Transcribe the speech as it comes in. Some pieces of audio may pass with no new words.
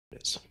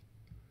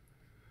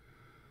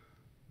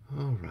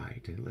All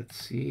right, and let's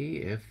see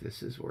if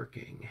this is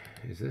working.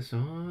 Is this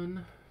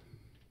on?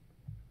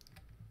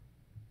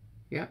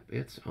 Yep,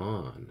 it's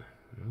on.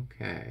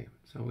 Okay,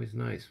 it's always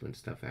nice when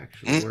stuff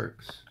actually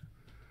works.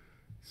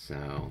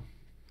 So,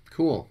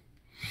 cool.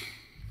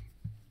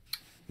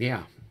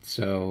 Yeah,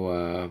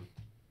 so,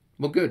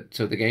 well, good.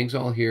 So the gang's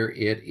all here.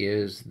 It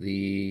is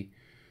the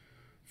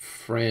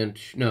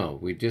French, no,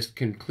 we just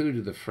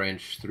concluded the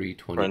French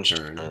 320 French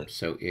turn, turn.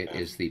 so it Yeah.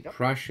 is the Yep.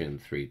 Prussian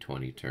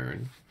 320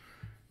 turn.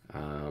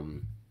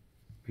 Um,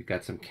 we've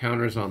got some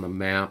counters on the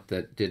map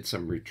that did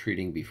some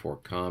retreating before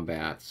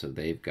combat, so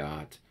they've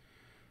got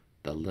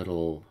the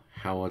little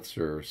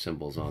howitzer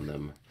symbols on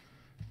them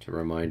to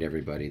remind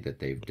everybody that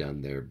they've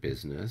done their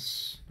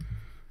business.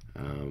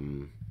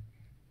 Um,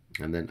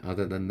 and then,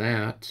 other than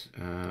that,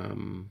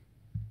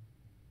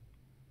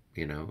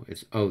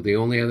 it's the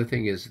only other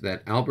thing is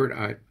that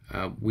Albert,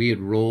 we had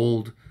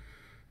rolled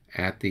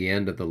at the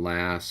end of the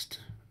last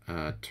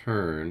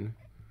turn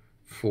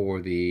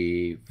for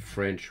the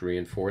French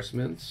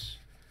reinforcements,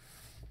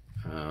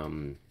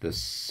 the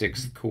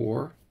Sixth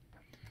Corps,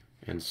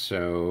 and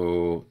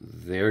so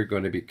they're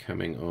going to be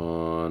coming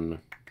on.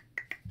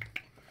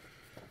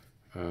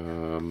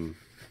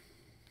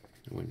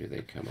 When do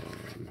they come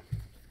on?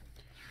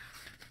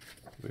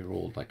 We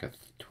rolled like a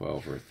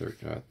 12 or a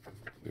 13.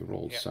 We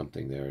rolled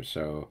something there,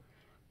 so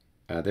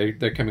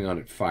they're coming on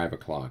at 5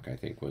 o'clock. I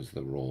think was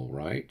the roll,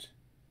 right?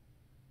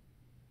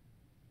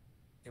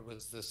 It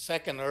was the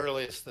second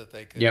earliest that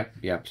they could.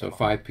 Yep. So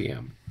 5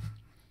 p.m.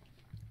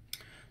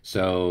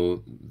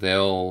 So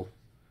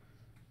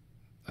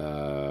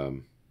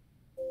um,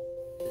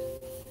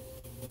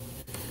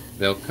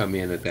 they'll come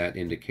in at that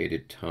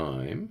indicated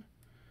time.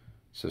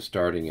 So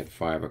starting at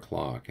 5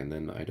 o'clock, and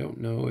then I don't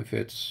know if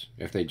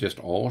they just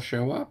all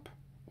show up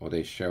or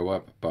they show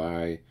up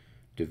by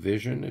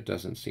division. It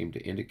doesn't seem to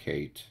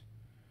indicate.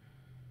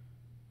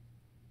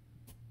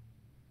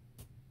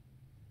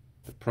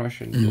 The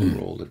Prussians will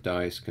roll the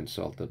dice,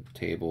 consult the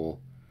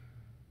table.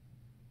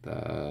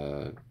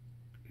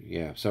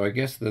 So I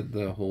guess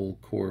the whole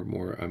corps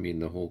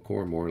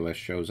more or less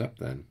shows up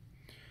then.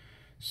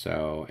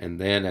 So, and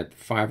then at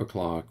 5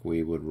 o'clock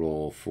we would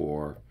roll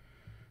for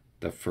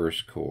the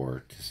first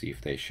corps to see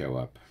if they show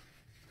up.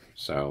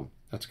 So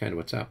that's kind of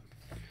what's up.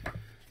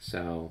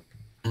 So,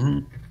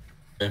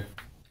 Okay.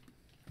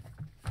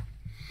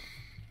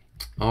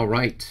 All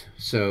right.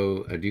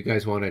 So, do you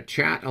guys want to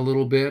chat a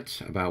little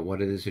bit about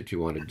what it is that you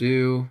want to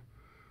do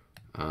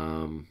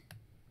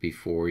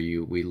before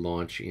we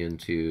launch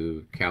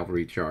into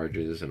cavalry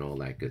charges and all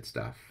that good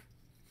stuff?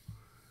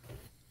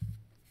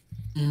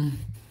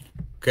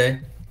 Okay.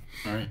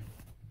 All right.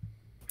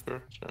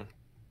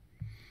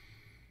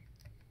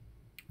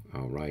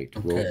 All right.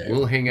 Okay.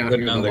 We'll hang out Go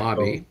here in down the the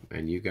lobby, code.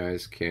 and you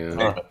guys can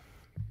All right.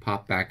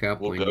 pop back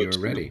up We'll when go you're to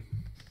ready.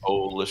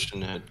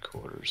 Coalition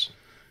headquarters.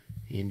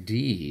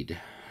 Indeed.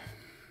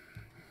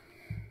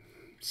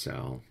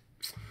 So,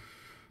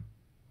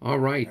 all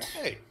right.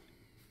 Hey,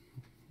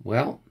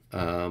 Well,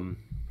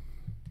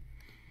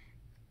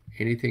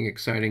 anything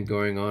exciting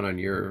going on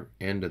your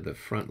end of the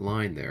front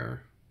line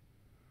there?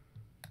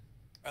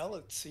 well,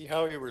 let's see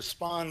how he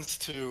responds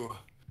to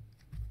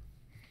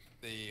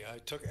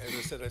as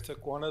I said, I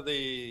took one of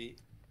the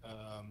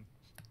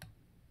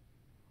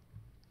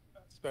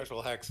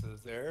special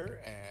hexes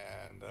there,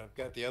 and I've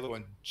got the other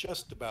one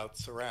just about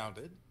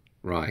surrounded.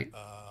 Right.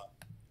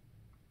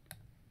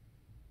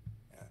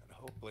 And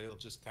hopefully it'll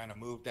just kind of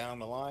move down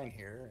the line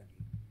here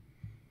and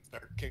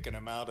start kicking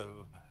them out of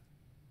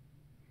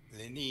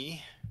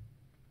Ligny.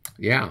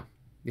 Yeah.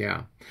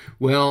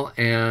 Well,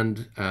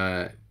 and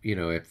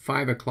at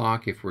 5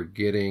 o'clock, if we're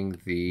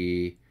getting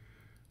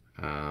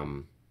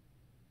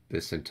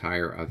this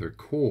entire other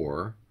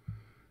corps,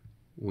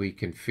 we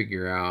can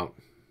figure out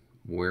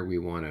where we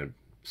want to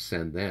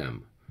send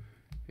them.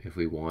 If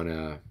we want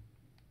to,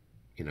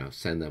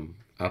 send them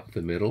up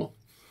the middle,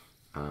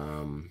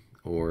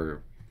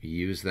 or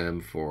use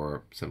them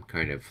for some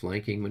kind of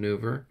flanking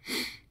maneuver,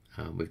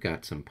 we've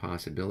got some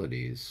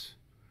possibilities.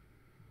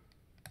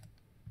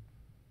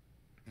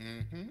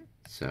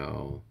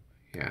 So,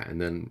 yeah, and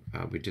then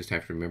we just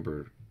have to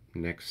remember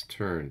next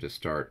turn to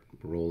start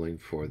rolling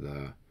for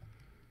the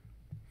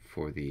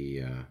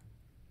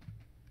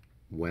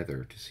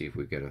weather to see if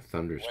we get a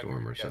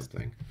thunderstorm or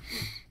something.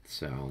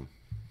 So,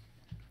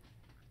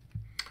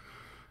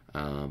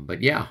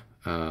 but yeah,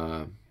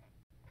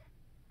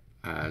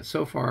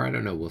 so far I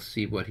don't know. We'll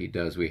see what he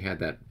does. We had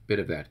that bit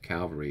of that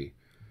cavalry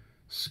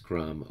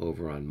scrum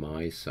over on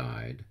my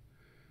side,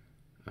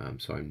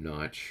 so I'm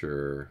not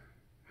sure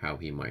how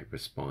he might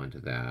respond to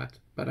that.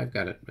 But I've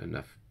got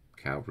enough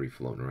cavalry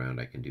floating around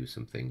I can do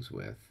some things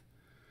with.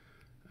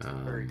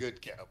 Very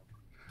good cavalry.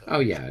 Oh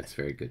yeah, it's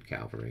very good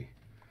cavalry,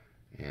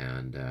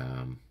 and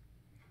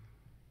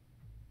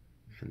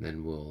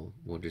then we'll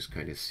just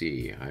kind of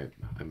see.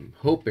 I'm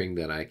hoping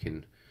that I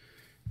can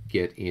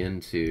get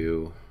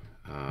into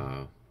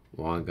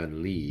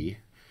Wangan Lee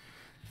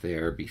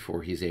there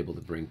before he's able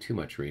to bring too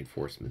much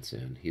reinforcements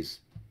in. He's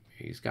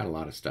got a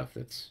lot of stuff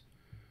that's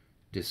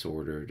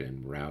disordered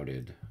and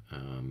routed.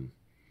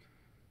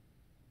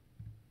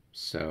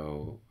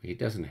 So he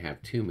doesn't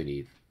have too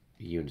many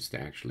units to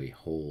actually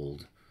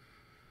hold,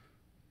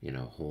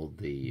 hold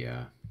the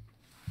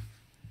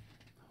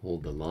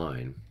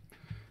line.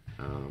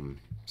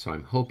 So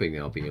I'm hoping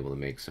they'll be able to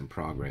make some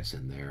progress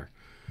in there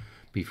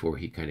before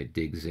he kind of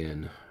digs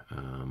in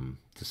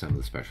to some of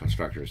the special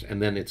structures.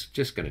 And then it's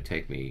just going to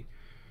take me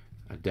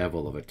a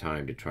devil of a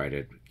time to try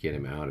to get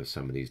him out of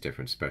some of these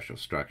different special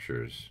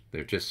structures.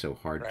 They're just so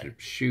hard to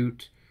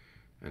shoot,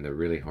 and they're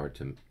really hard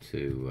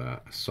to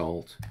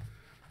assault.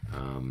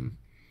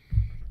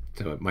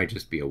 So it might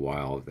just be a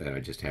while that I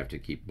just have to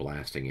keep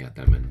blasting at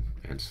them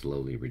and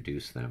slowly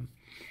reduce them.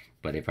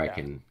 But if I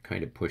can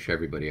kind of push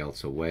everybody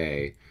else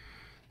away,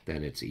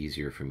 then it's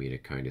easier for me to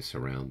kind of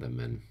surround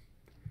them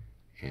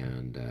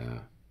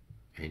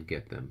and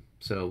get them.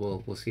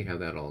 So we'll see how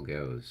that all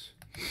goes.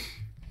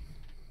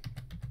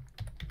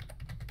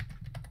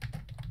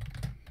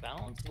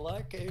 Sounds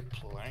like a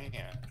plan.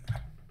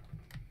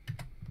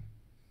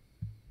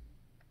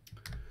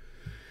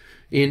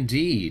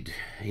 Indeed,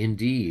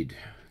 indeed.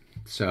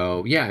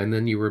 So yeah, and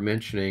then you were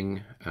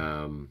mentioning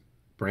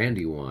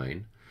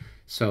Brandywine.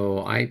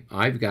 So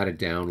I've got to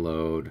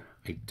download.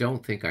 I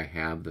don't think I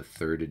have the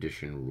 3rd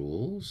edition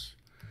rules,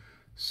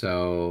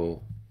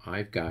 so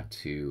I've got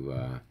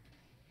to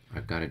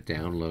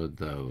download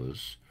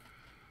those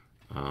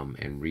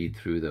and read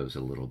through those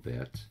a little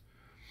bit.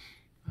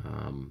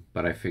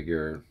 But I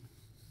figure,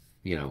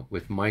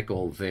 with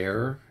Michael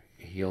there,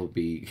 he'll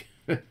be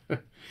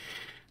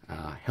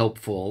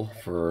helpful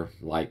for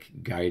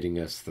guiding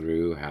us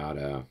through how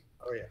to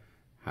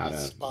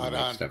spot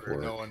make on stuff for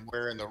work. knowing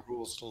where in the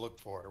rules to look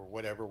for or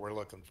whatever we're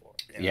looking for.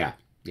 Yeah.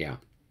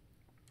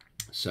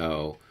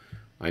 So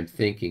I'm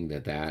thinking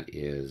that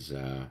is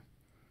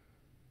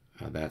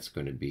that's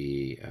going to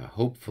be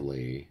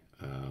hopefully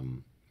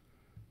the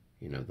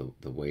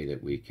way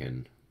that we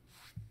can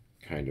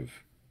kind of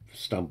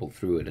stumble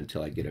through it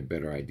until I get a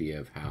better idea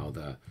of how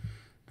the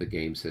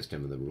game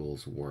system and the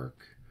rules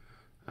work.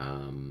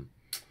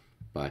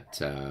 But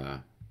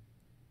that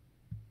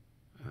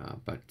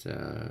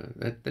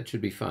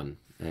should be fun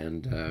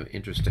and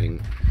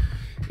interesting.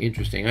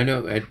 I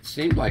know it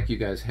seemed like you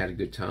guys had a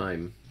good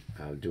time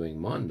doing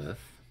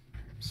Monmouth,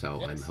 so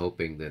yes. I'm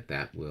hoping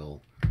that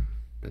will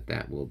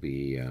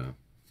be a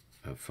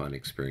fun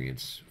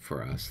experience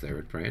for us there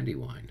at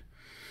Brandywine.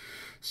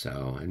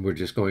 So, and we're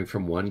just going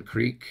from one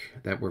creek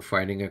that we're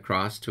fighting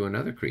across to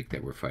another creek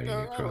that we're fighting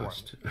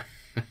across.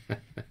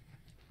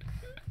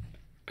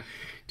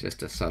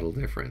 Just a subtle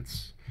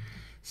difference.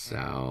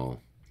 So,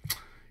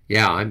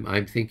 yeah,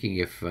 I'm thinking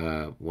if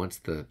once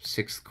the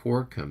 6th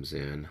Corps comes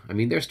in, I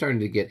mean, they're starting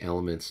to get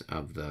elements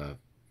of the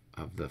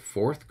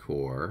 4th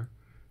Corps,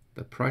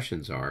 the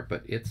Prussians are,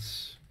 but I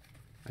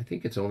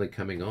think it's only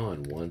coming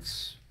on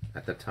once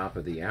at the top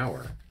of the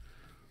hour.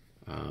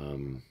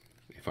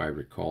 If I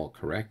recall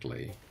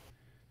correctly,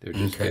 they're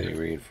just getting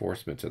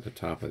reinforcements at the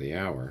top of the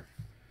hour.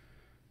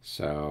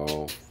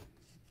 So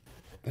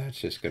that's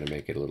just going to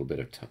make it a little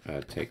bit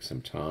of take some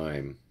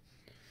time.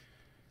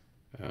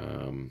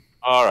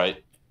 All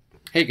right.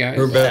 Hey guys,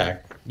 we're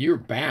back. You're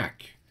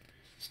back.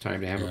 It's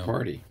time to have a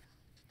party.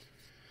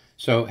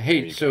 So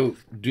hey, so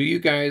do you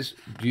guys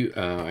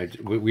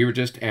we were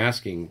just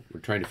asking. We're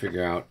trying to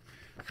figure out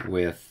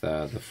with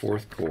the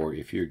 4th Corps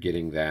if you're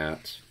getting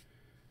that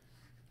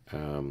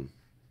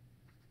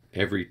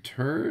every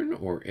turn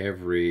or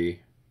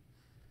every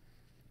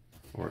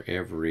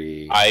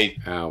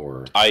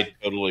hour. I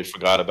totally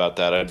forgot about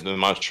that. I'm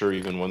not sure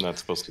even when that's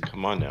supposed to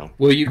come on now.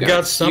 Well, you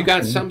got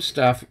some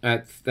stuff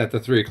at the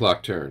 3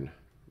 o'clock turn,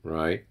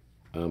 right?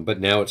 But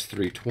now it's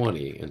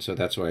 3:20, and so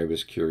that's why I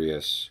was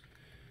curious.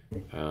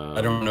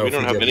 I don't know. We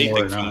don't have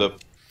anything from the.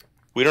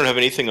 We don't have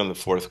anything on the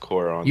 4th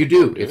Corps on. You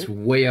do. It's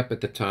way up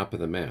at the top of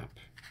the map.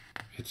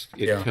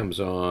 It comes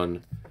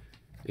on.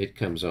 It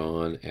comes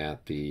on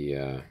at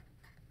the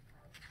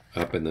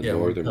up in the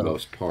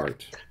northernmost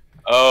part.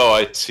 Oh,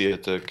 I see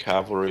it. The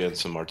cavalry and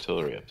some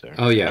artillery up there.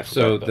 Oh yeah.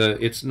 So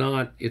it's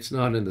not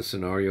in the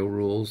scenario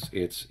rules.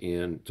 It's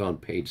on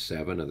page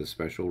 7 of the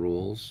special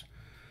rules.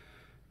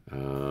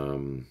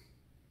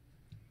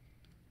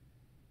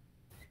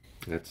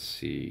 Let's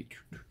see.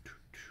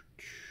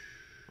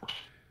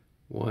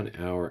 1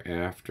 hour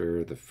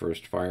after the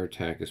first fire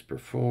attack is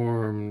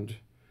performed,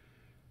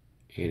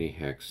 any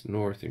hex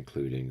north,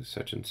 including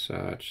such and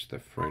such, the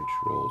French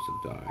rolls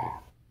a die.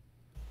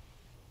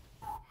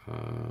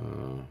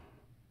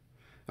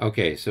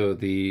 Okay, so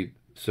you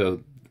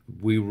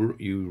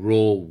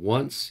roll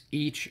once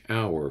each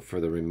hour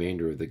for the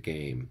remainder of the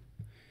game.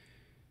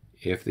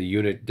 If the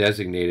unit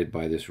designated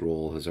by this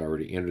roll has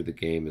already entered the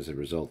game as a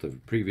result of a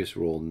previous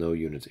roll, no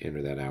units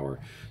enter that hour.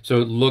 So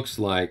it looks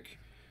like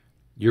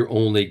you're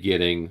only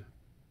getting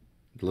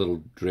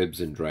little dribs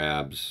and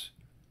drabs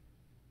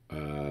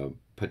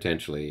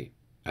potentially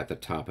at the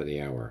top of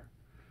the hour.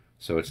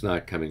 So it's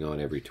not coming on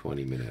every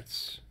 20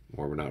 minutes,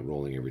 or we're not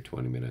rolling every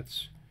 20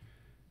 minutes.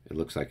 It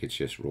looks like it's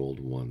just rolled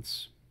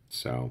once.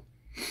 So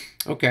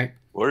Okay.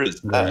 Where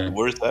is that?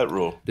 Where's that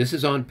rule? This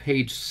is on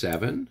page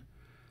 7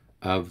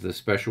 of the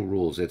special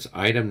rules. It's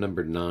item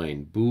number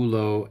 9,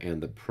 Bülow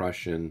and the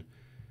Prussian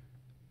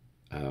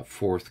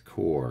Fourth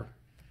Corps.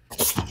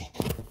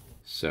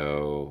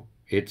 So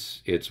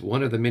it's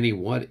one of the many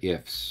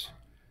what-ifs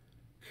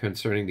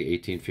concerning the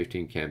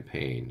 1815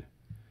 campaign.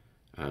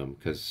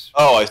 Because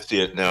I see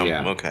it now.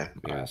 Yeah, okay.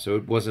 Yeah, so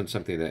it wasn't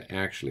something that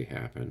actually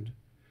happened.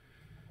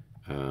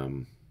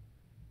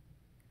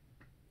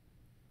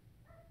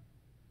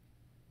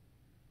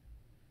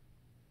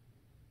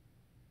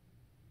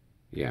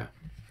 Yeah.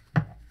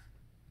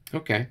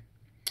 Okay.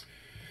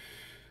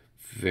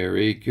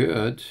 Very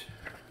good.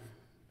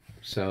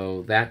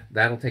 So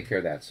that'll take care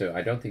of that. So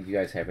I don't think you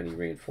guys have any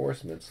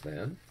reinforcements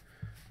then.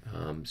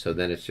 So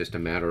then it's just a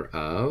matter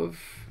of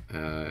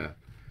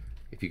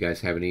if you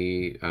guys have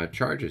any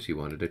charges you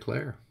want to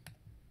declare.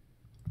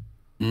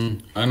 I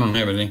don't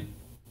have any.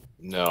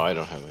 No, I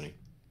don't have any.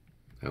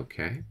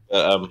 Okay.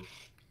 Do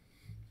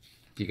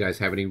you guys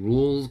have any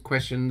rules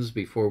questions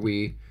before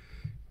we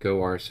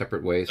go our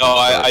separate ways? No,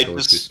 I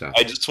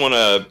just want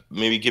to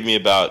maybe give me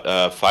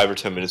about 5 or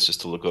 10 minutes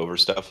just to look over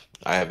stuff.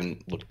 I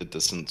haven't looked at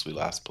this since we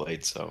last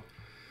played, so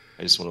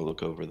I just want to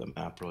look over the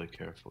map really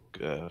careful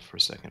for a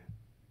second.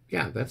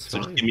 Yeah, that's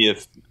fine. Just give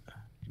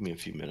me a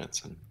few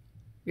minutes, and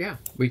yeah,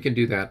 we can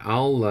do that.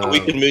 we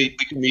can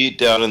meet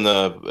down in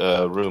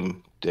the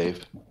room,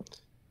 Dave.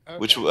 Okay.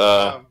 Which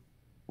I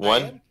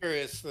one? am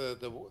curious,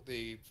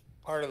 the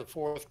part of the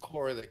Fourth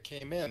Corps that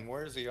came in,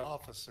 where's the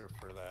officer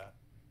for that?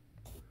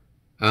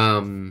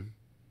 I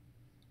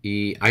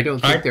don't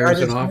think there's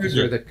an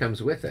officer that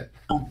comes with it.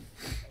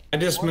 I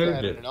just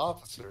moved it. An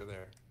officer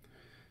there.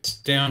 It's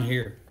down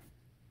here.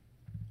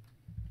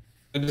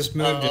 I just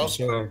moved it,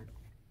 so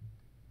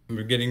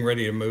we're getting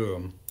ready to move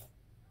them.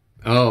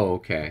 Oh,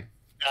 okay.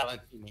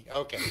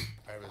 Okay,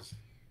 I was.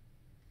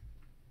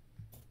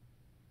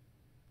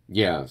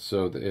 Yeah,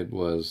 so it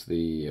was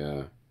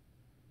a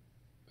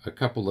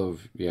couple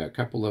of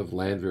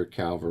Landwehr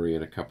cavalry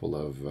and a couple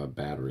of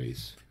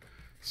batteries.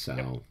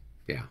 So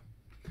yeah.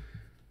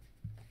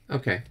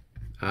 Okay.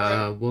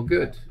 Well,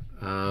 good.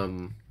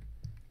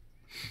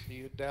 See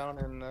you down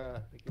in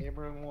the game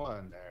room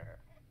 1 there.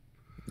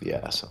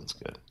 Yeah, sounds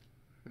good.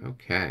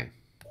 Okay.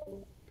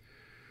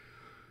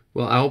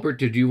 Well, Albert,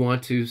 did you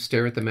want to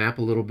stare at the map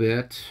a little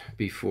bit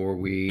before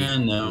we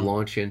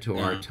launch into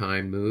our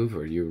time move,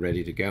 or are you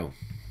ready to go?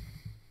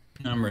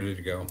 I'm ready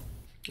to go.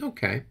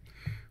 Okay.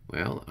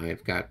 Well,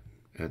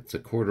 it's a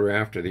quarter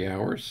after the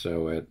hour,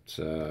 so at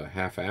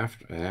half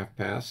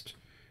past,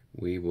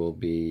 we will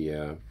be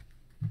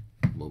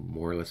will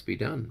more or less be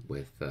done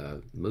with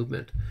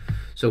movement.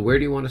 So where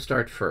do you want to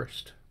start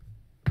first?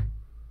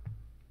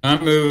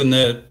 I'm moving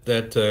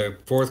that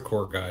Fourth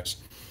Corps guys.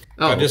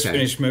 Oh, I just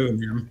finished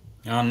moving them.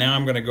 Now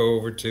I'm going to go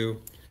over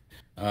to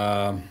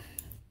the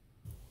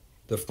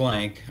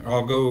flank.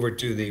 I'll go over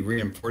to the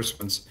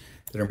reinforcements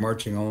that are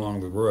marching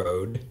along the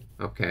road.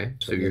 Okay,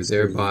 so you're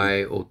there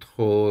by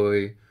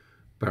Auteuil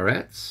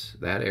Barretz,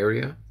 that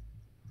area?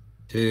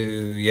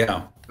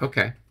 Yeah.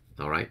 Okay,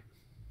 all right.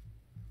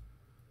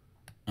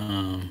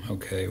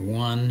 Okay,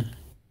 1,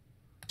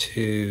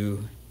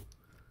 2,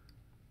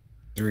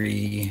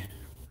 3,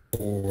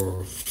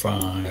 4,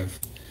 5,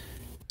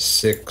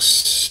 6,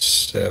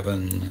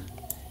 7,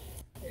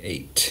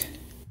 8.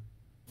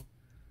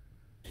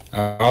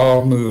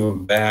 I'll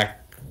move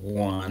back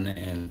 1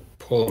 and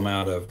pull them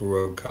out of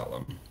road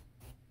column,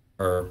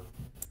 or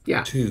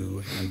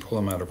 2 and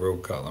pull them out of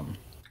road column.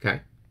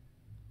 Okay.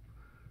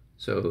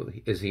 So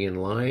is he in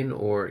line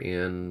or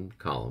in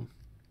column?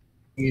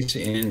 He's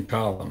in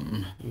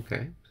column.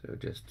 Okay, so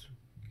just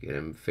get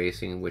him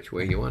facing which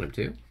way you want him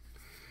to.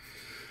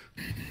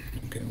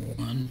 Okay,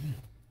 1,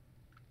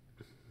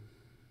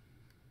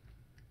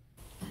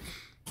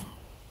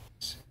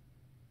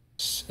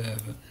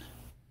 7.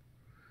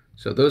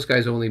 So those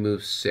guys only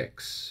move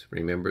 6.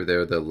 Remember,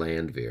 they're the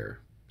Landwehr,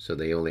 so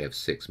they only have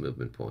 6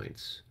 movement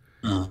points.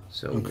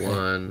 So okay.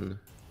 1,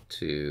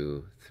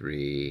 2,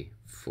 3,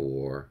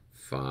 4,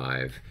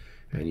 5,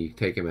 and you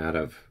take them out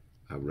of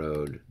a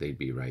road, they'd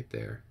be right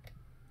there.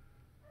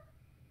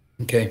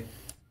 Okay.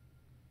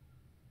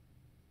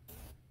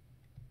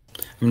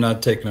 I'm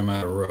not taking them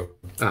out of road.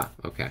 Ah,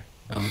 okay.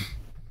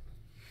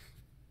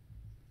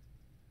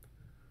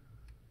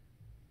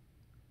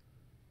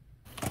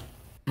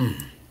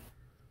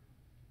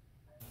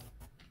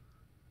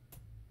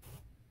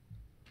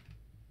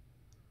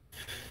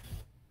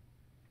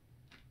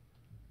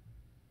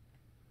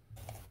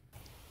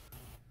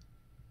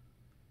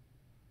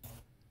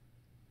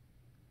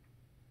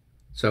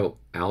 So,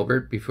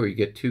 Albert, before you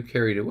get too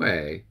carried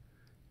away,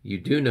 you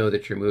do know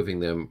that you're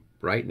moving them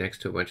right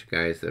next to a bunch of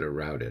guys that are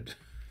routed.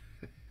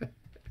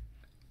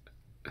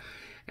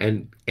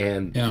 and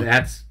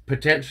that's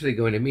potentially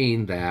going to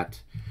mean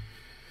that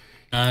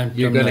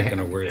you're not going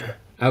to worry.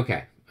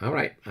 Okay. All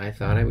right. I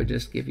thought I would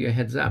just give you a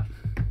heads up.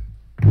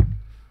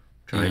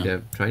 Trying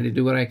to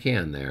do what I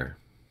can there.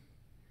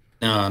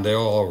 No, they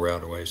all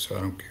route away, so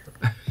I don't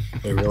care.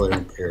 They really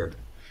don't care.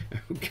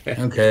 Okay.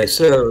 Okay,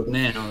 so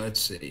now let's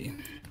see.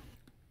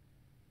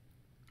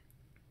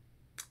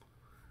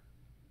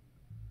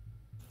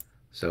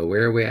 So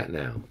where are we at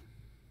now?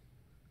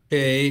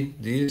 Okay,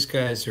 these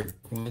guys are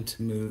going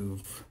to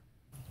move.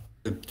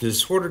 The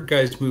disordered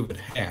guys move at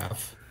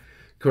half.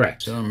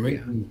 Correct. So I'm Yeah.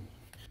 making.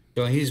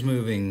 So he's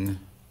moving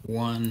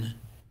 1,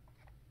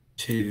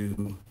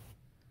 2,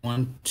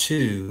 1,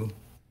 2,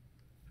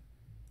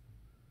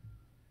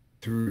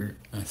 through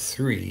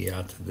 3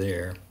 out to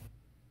there.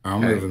 I'll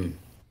Okay. move him.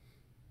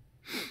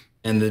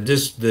 And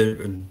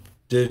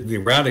the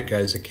routed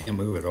guys that can't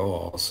move at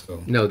all.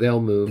 So No,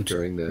 they'll move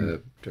during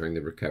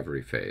the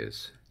recovery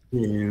phase.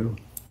 2,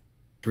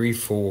 3,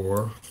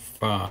 4,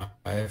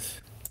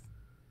 5,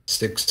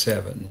 6,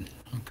 7.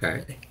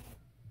 Okay.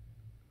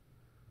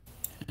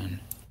 And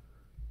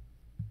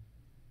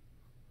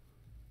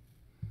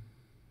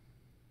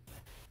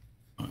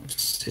 5,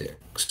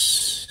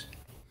 6.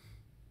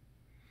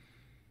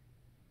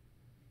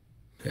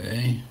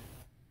 Okay.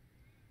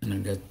 And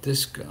I've got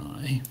this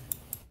guy.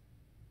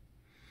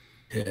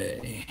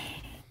 Okay.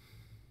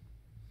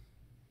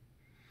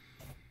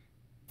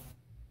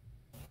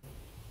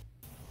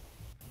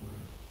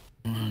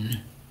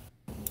 One.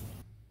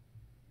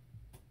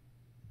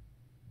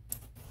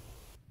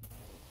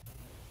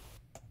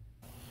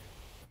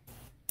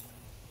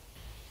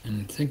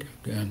 And I think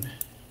I've got.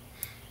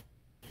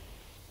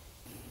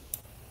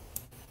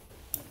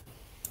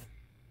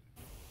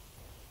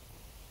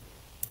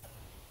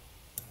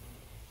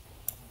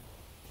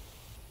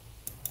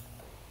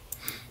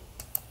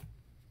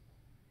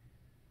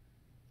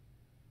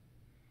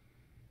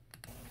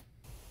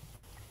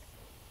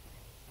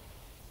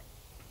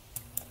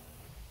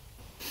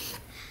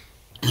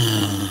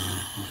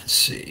 Let's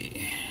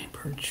see.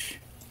 Perch.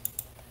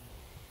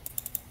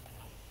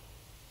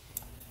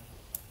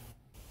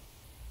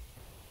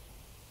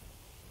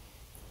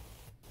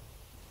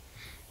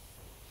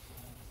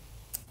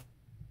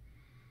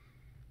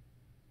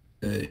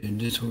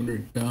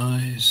 Disordered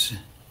guys.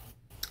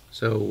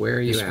 So where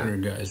are you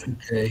Disordered at? guys.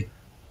 Okay.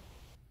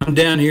 I'm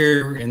down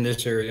here in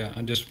this area.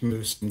 I just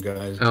moved some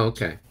guys Oh,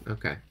 okay.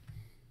 Okay.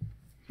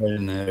 right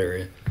in that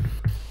area.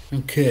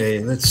 Okay,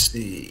 let's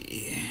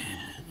see.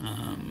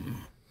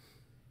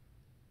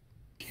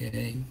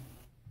 Okay.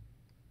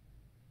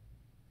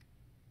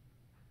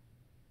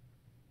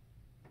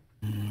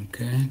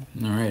 Okay.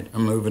 All right.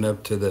 I'm moving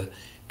up to the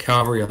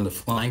cavalry on the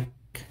flank.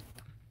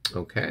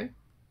 Okay.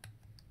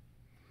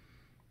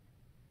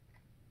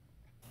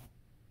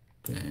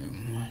 Okay.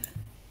 1.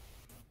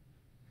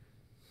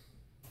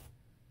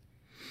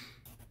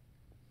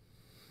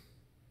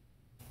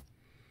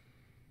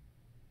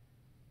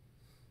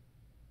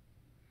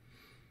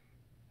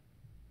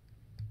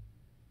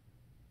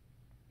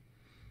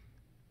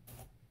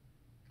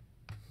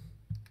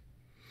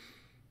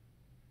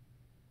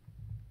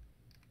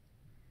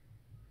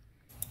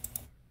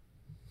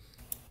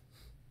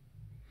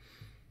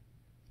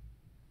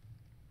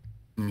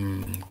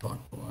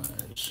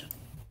 Clockwise.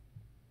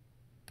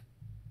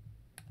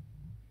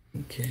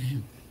 Okay.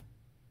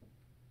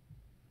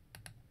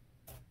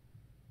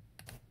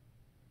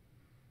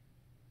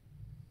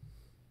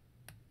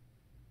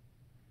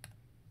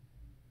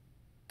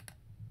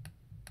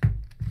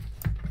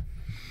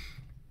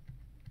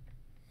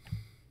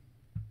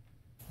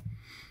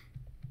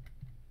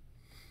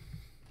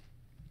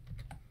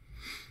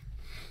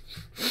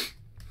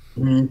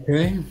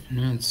 Okay.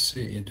 Let's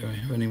see. Do I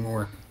have any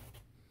more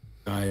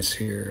guys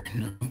here?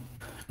 No, I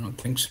don't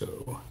think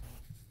so.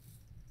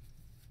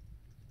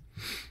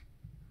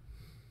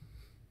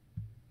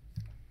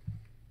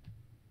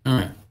 All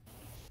right.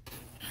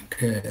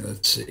 Okay,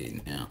 let's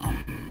see now.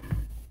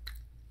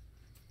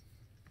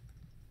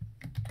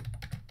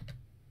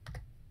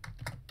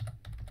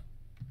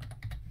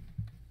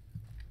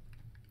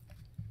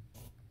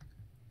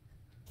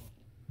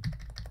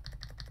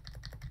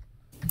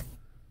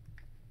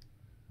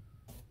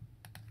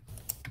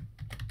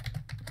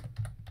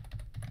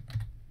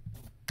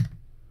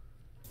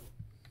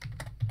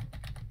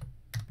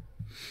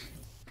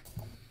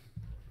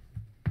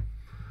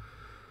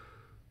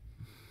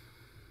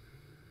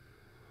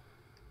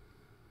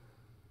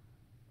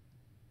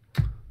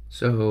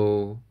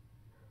 So,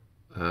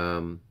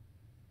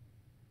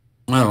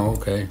 Oh,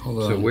 okay.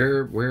 Hold so on.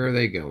 where are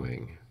they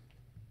going?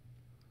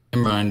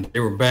 Never mind. They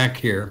were back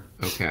here.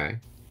 Okay.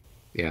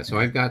 Yeah, so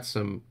I've got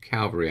some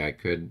cavalry I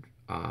could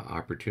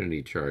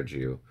opportunity charge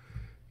you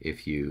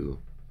if you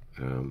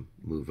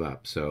move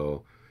up.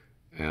 So,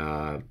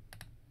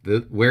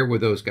 where were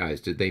those guys?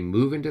 Did they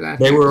move into that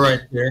They were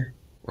hex? right there.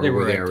 Or They were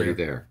were they right already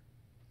there.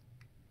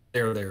 there?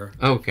 They were there.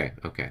 Okay,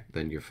 okay,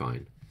 then you're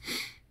fine.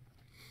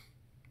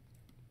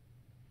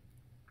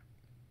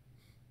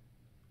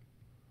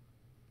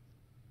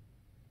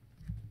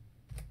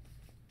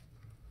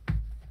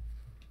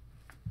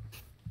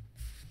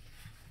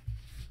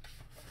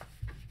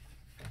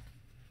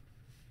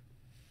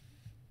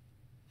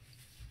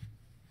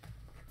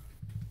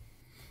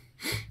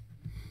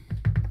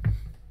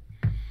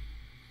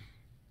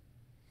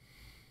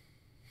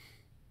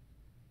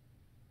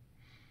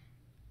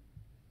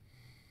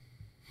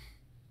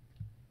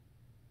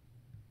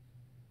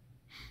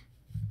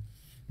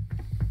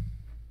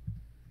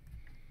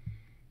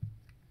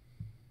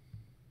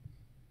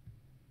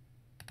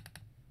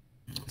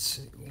 let's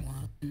see,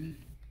 1,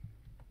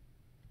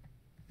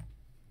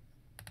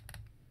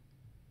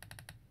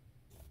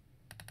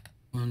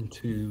 1,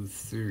 2,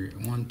 3,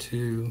 1,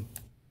 2,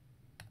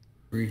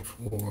 3,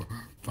 4,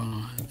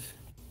 5,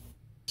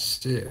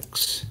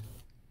 6.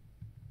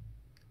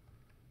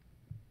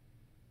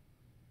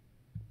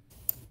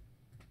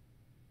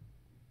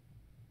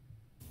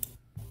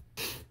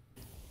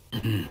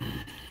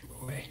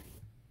 Boy.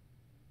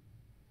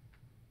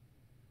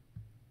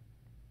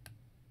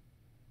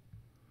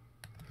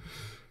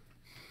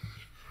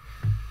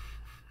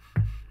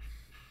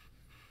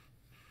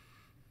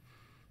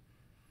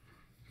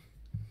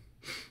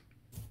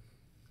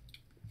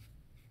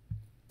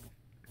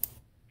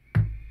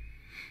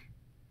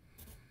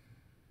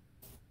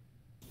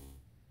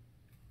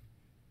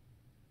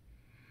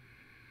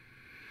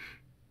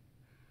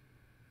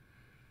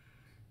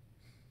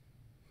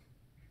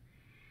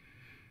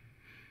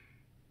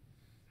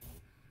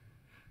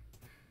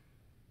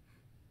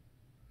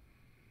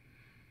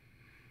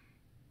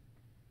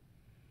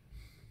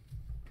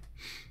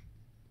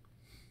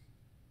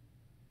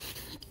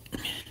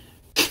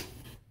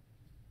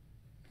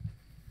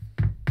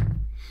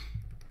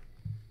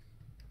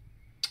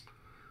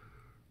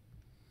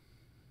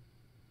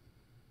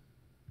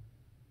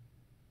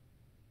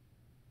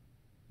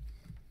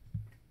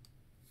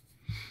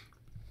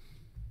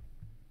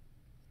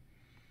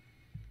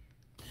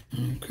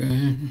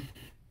 Okay.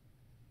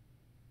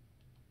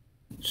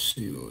 Let's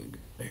see what we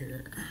got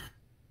here.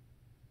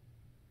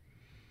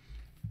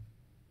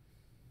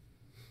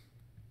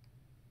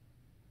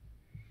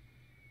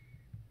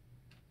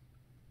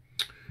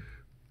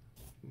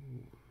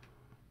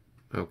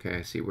 Okay,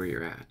 I see where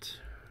you're at.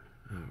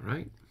 All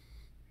right.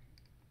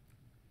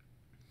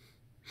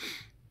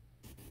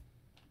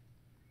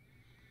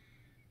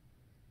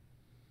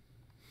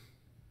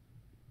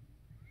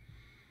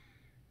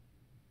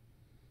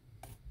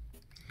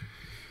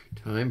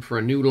 Time for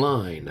a new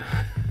line.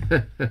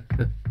 I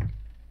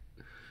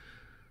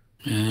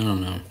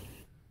don't know.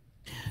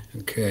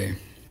 Okay.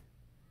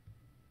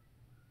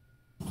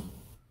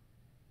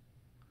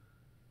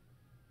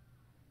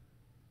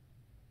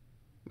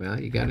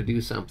 Well, you got to do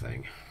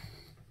something.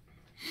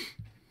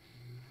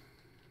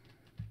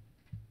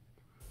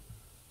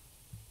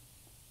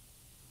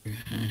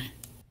 Okay.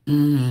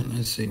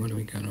 Let's see, what do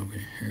we got over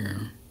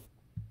here?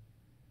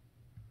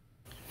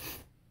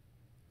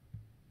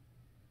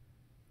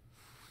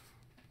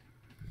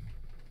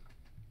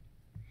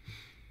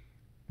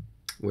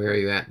 Where are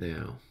you at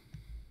now?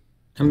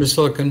 I'm just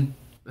looking.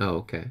 Oh,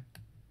 okay.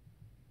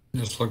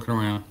 Just looking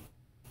around.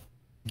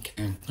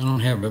 Okay. I don't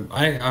have it.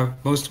 I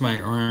most of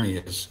my army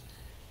is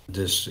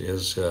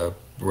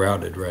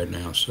routed right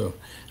now, so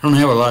I don't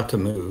have a lot to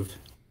move.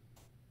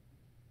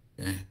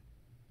 Okay.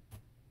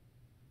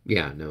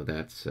 Yeah, no,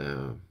 that's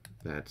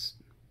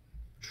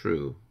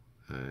true.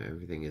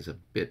 Everything is a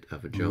bit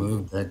of a jumble.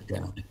 Move that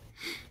guy.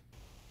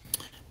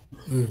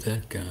 Move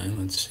that guy.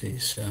 Let's see.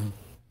 So.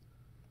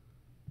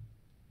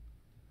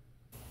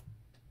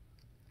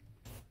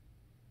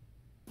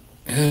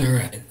 All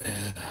right.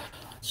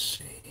 Let's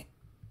see.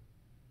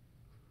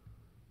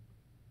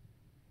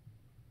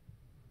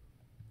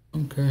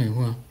 Okay.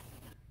 Well,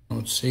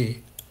 let's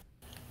see.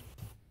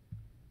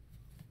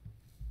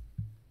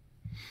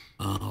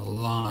 A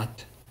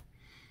lot.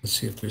 Let's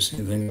see if there's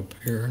anything up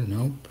here.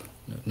 Nope.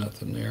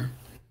 Nothing there.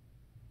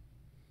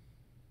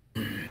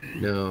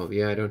 No,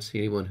 yeah, I don't see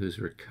anyone who's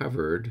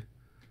recovered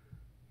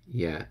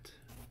yet.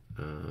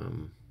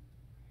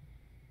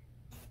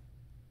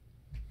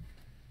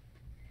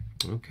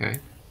 Okay.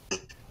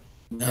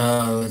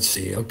 Let's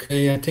see.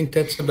 Okay, I think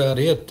that's about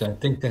it. I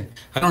think that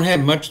I don't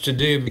have much to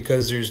do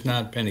because there's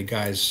not many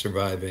guys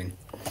surviving.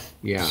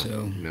 Yeah.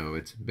 So. No,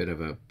 it's a bit of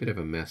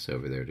a mess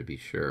over there, to be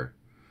sure.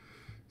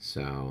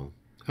 So,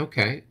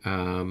 okay.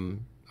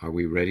 Are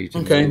we ready to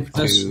move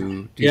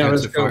to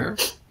defensive fire?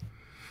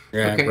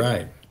 Yeah, okay.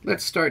 Right.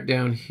 Let's start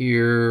down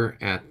here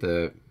at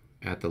the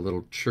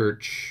little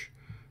church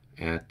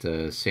at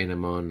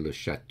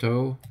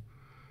Saint-Amand-le-Château.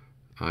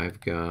 I've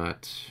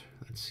got,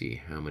 let's see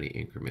how many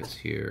increments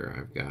here.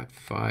 I've got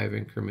 5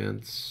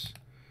 increments,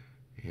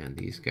 and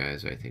these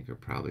guys I think are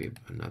probably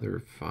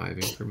another 5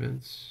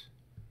 increments.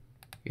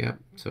 Yep,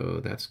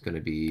 so that's going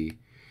to be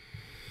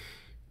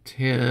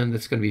 10.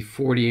 That's going to be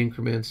 40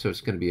 increments, so it's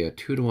going to be a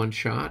 2-to-1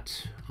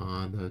 shot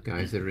on the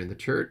guys that are in the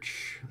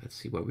church. Let's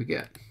see what we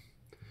get.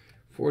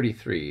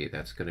 43,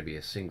 that's going to be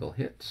a single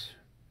hit.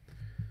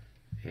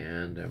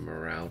 And a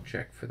morale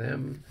check for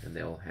them, and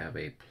they'll have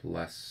a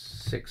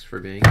 +6 for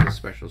being a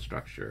special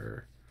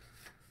structure.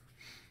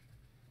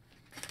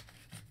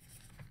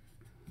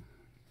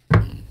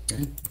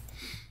 Okay.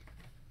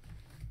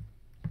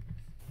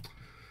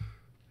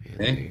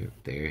 And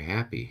they're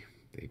happy.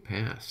 They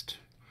passed.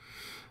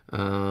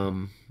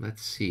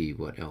 Let's see,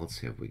 what else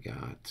have we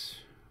got?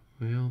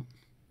 Well,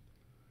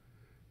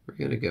 we're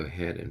going to go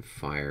ahead and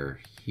fire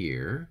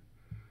here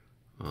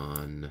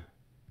on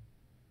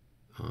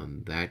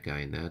that guy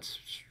in that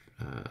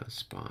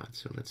spot.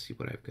 So let's see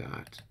what I've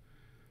got.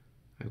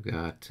 I've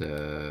got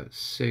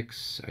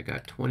 6. I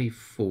got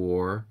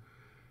 24.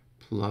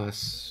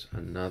 plus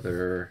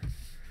another,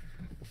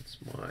 what's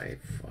my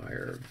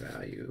fire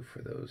value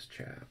for those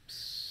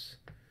chaps?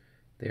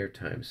 They're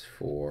times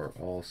 4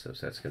 also,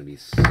 so that's going to be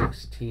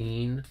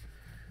 16.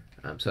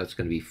 So that's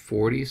going to be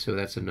 40, so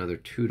that's another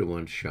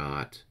 2-to-1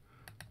 shot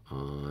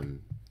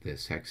on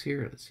this hex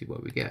here. Let's see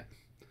what we get.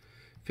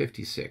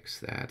 56,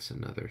 that's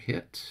another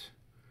hit.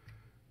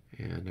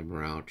 And a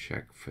morale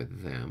check for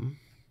them.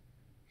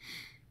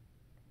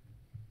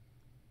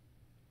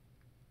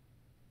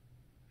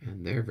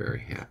 And they're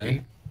very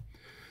happy.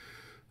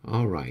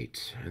 All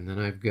right, and then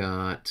I've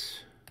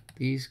got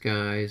these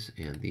guys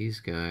and these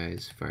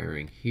guys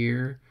firing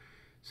here.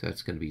 So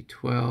that's going to be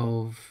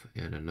 12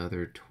 and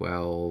another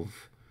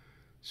 12.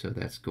 So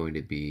that's going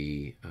to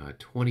be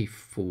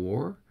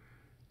 24.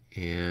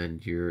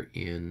 And you're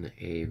in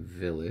a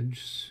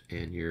village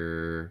and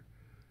you're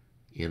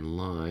in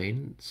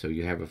line. So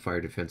you have a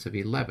fire defense of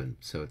 11.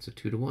 So it's a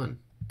 2-to-1.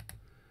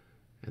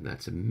 And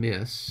that's a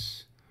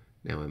miss.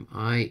 Now am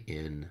I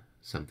in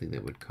something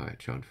that would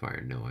catch on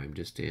fire? No, I'm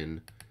just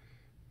in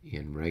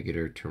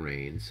regular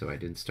terrain, so I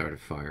didn't start a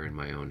fire in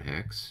my own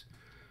hex.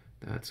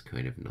 That's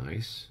kind of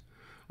nice.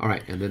 All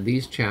right, and then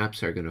these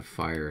chaps are going to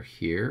fire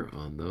here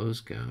on those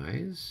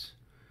guys.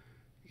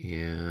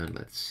 And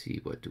let's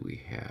see, what do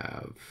we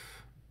have?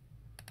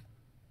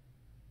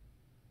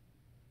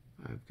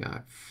 I've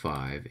got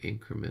 5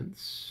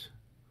 increments.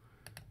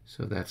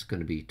 So that's going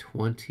to be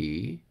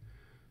 20,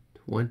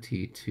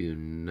 20 to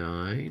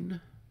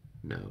 9.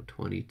 No,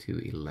 20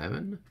 to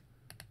 11.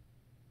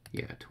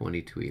 Yeah,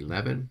 20 to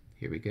 11.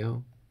 Here we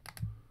go.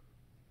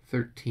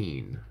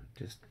 13.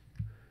 Just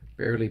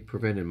barely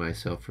prevented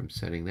myself from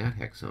setting that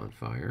hex on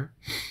fire.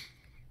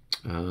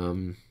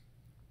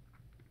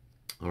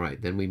 All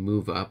right, then we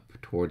move up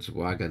towards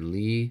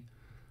Waganli.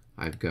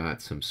 I've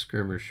got some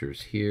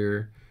skirmishers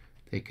here.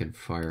 They can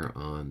fire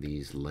on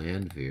these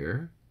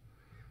Landwehr.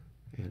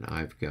 And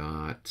I've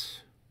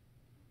got,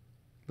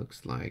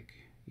 looks like,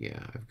 yeah,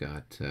 I've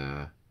got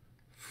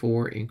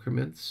 4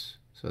 increments.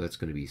 So that's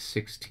going to be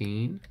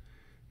 16.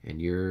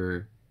 And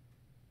you're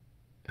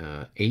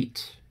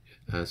 8.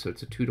 So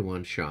it's a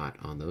 2-to-1 shot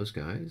on those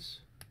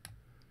guys.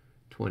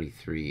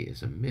 23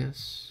 is a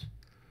miss.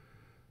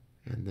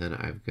 And then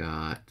I've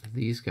got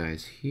these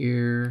guys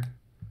here.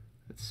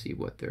 Let's see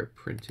what their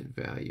printed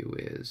value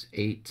is.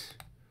 8.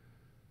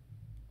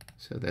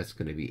 So that's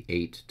going to be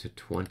 8 to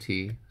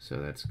 20. So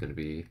that's going to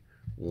be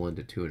 1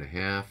 to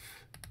 2.5.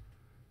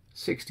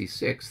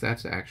 66.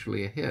 That's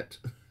actually a hit.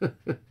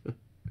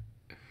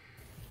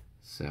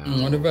 So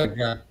what have I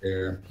got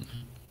there?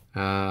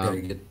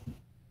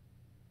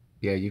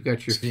 Yeah, you've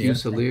got your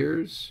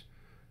Fusiliers.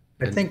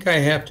 I think I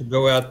have to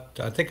go out.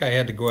 I think I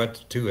had to go out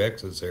to 2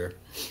 X's there.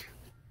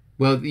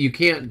 Well, you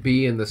can't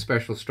be in the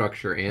special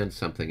structure and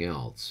something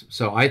else.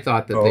 So I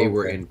thought that they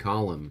were in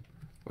column,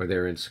 or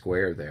they're in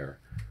square there,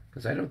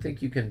 because I don't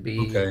think you can be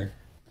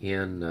in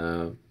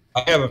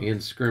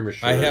in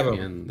skirmisher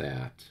in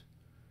that.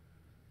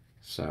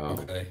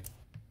 So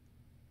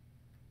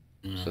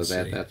so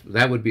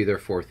that would be their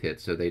 4th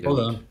hit. So they don't.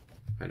 Hold on.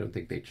 I don't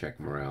think they check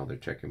morale. They're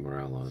checking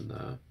morale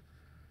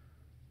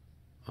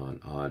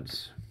on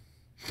odds.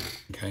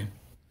 Okay.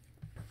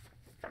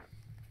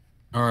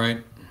 All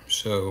right.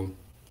 So,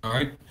 all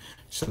right.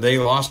 So they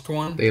lost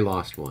 1? They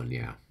lost 1,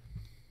 yeah.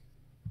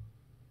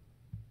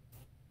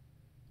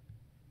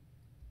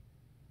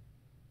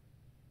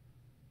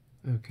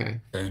 Okay.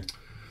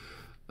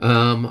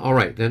 All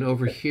right. Then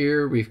over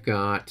here, we've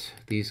got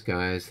these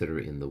guys that are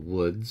in the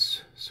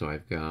woods. So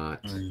I've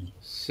got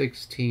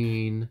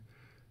 16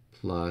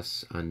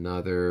 plus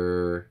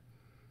another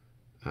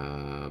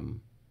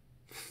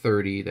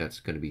 30. That's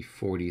going to be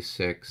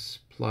 46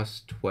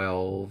 plus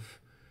 12.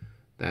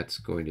 That's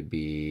going to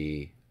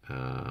be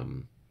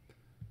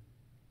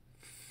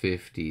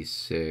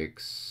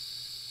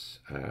 56,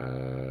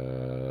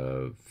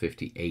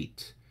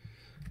 58.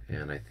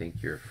 And I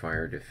think your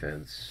fire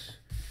defense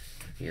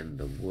in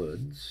the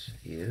woods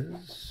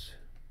is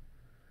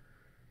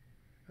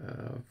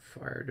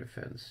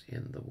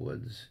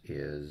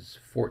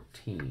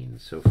 14.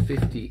 So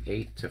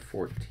 58 to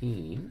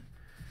 14.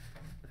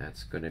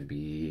 That's going to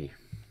be,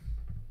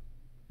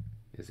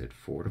 is it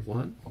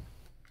 4-to-1?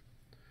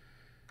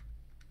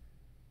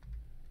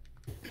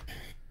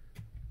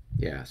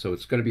 Yeah, so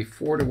it's going to be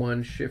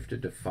 4-to-1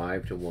 shifted to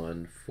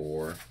 5-to-1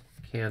 for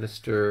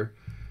canister.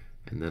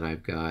 And then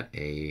I've got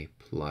a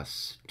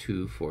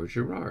 +2 for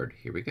Girard.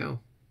 Here we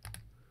go.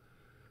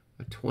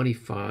 A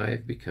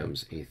 25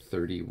 becomes a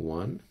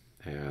 31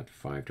 at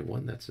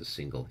 5-to-1. That's a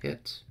single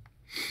hit.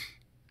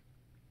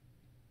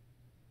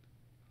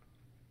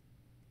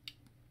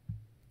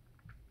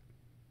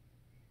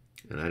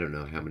 And I don't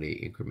know how many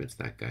increments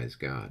that guy's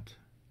got.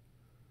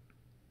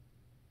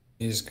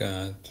 He's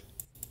got...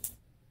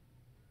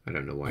 I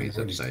don't know why he's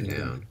upside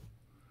down.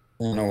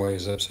 I don't know why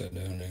he's upside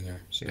down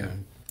either. So. Yeah.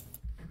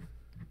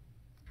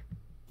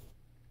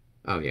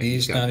 Oh, yeah,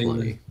 he's got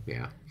plenty.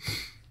 Yeah.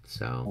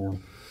 So,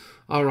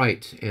 all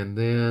right. And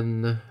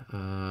then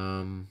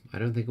I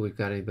don't think we've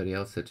got anybody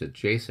else that's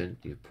adjacent.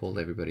 You've pulled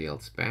everybody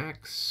else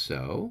back.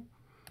 So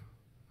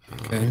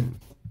Okay.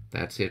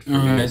 That's it for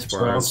All me right, as so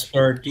far I'll as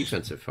start.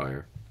 defensive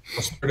fire.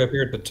 I'll start up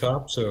here at the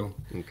top. So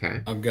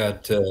Okay. I've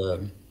got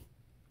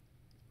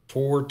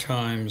 4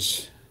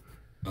 times.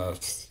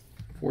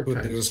 Four Put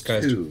times those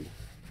guys two.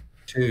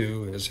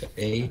 2 is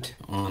 8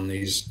 on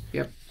these.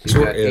 Yep. So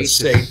you got 8 is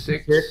to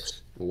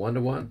 6. 1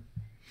 to 1.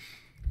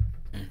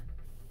 Okay.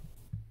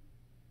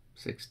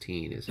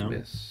 16 is a No.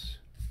 miss.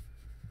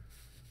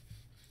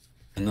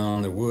 And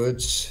on the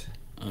woods,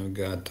 I've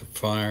got the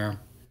fire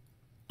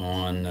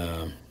on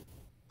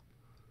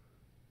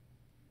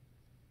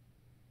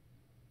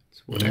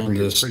It's whatever on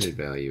your this. printed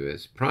value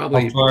is. I'll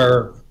Probably.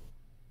 fire.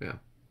 Yeah.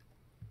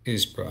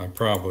 He's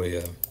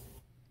probably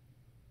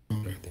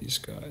what are these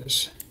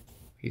guys?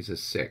 He's a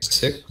 6.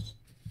 6.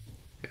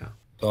 Yeah.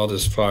 So I'll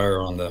just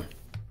fire on the.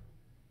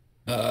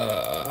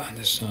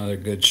 That's not a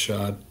good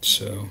shot,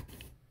 so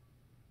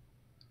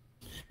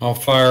I'll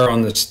fire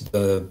on this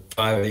the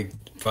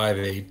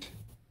 5.8.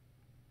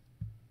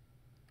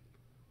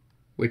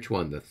 Which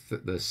one? The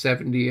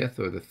 70th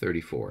or the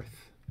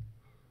 34th?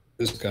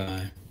 This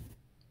guy.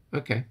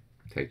 Okay.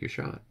 Take your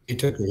shot. He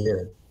took a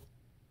hit.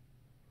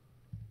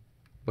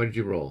 What did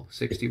you roll?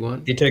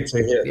 61? He takes a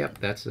hit. Yep,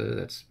 that's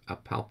a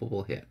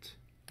palpable hit.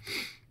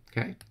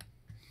 Okay.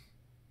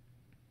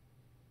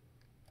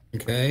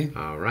 Okay.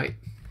 All right.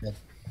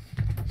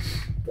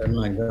 Then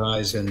my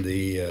guys in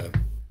the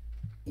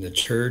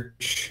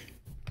church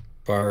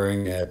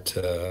firing at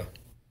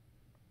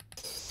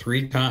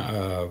 3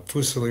 times.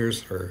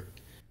 Fusiliers are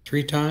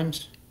 3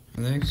 times,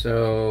 I think.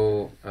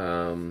 So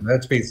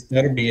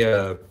that'll be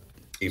a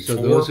so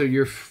 4. those are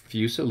your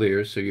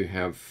fusiliers. So you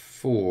have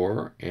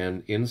 4,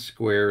 and in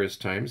square is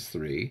times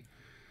 3.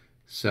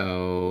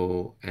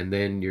 So, and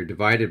then you're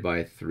divided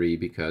by 3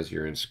 because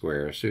you're in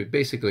square. So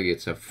basically,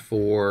 it's a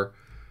 4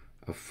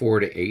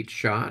 to 8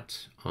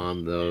 shot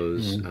on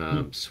those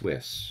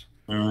Swiss.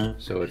 All right.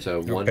 So it's a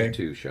 1 to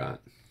 2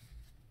 shot.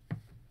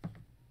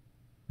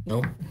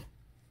 Nope.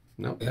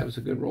 Nope, that was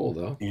a good roll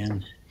though.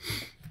 And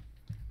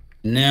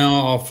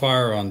now I'll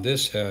fire on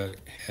this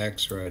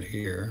hex right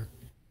here.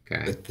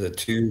 Okay.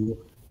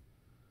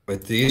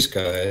 With these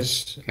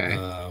guys. Okay.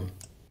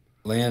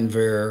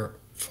 Landwehr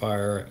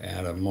fire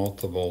at a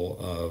multiple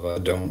of I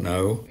don't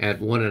know.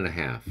 At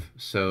 1.5.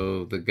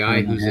 So the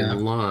guy who's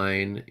in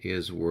line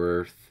is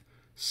worth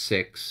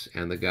 6,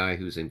 and the guy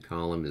who's in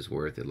column is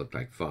worth, it looked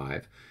like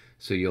 5.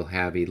 So you'll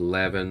have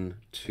 11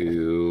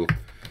 to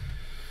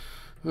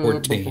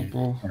 14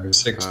 or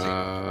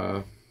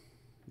 16.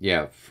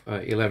 Yeah,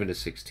 11 to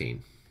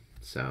 16.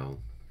 So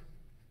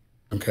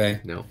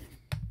okay. no.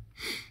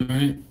 All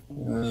right.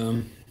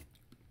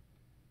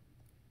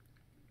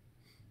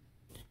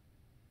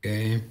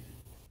 Okay.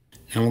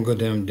 Now we'll go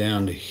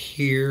down to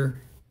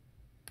here.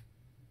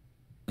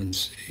 And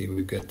see,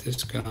 we've got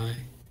this guy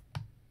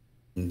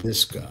and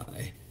this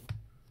guy.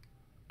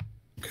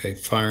 Okay,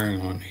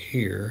 firing on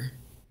here.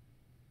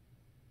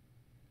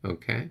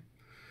 Okay.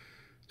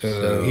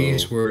 So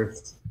he's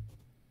worth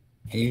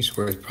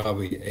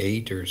probably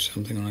 8 or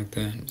something like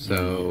that.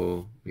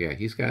 So yeah,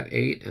 he's got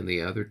 8, and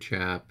the other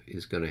chap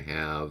is going to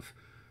have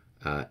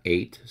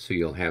 8. So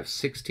you'll have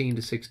 16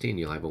 to 16.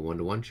 You'll have a 1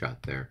 to 1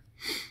 shot there.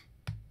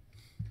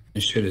 I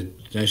should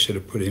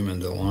have put him in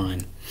the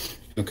line.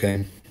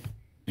 Okay.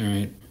 All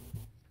right.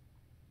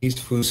 He's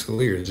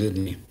Fusiliers,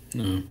 isn't he?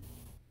 No.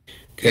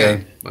 Okay.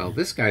 Yeah. Well,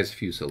 this guy's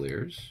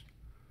Fusiliers.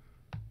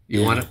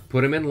 You want to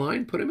put him in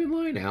line? Put him in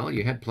line, Al.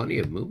 You had plenty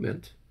of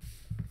movement.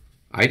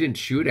 I didn't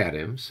shoot at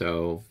him,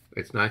 so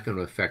it's not going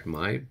to affect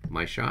my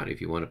shot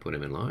if you want to put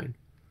him in line.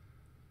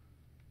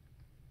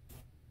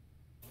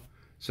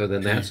 So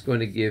then that's going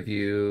to give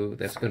you,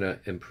 that's going to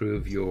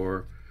improve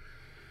your,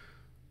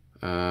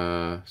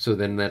 so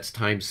then that's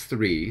times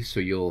 3. So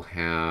you'll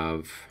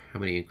have, how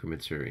many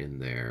increments are in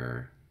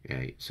there?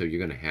 Yeah, so you're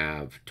going to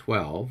have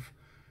 12.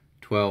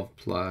 12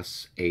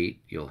 plus 8,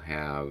 you'll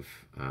have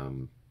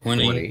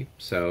 20.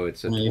 So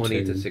it's a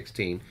 20 to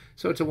 16.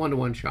 So it's a 1 to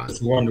 1 shot.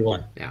 It's 1 to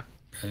 1. Yeah.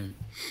 Okay.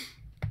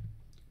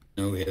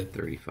 No hit.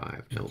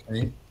 35. Nope.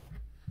 Okay.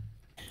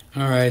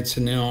 All right,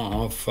 so now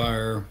I'll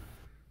fire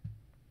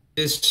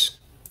this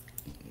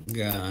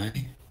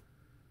guy.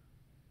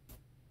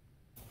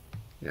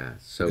 Yeah,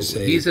 so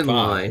he's in 5.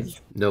 line.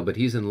 No, but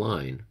he's in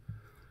line.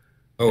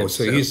 Oh,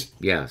 so he's...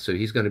 Yeah, so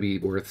he's going to be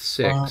worth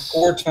 6.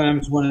 4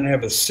 times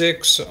 1.5 is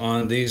 6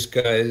 on these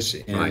guys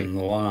in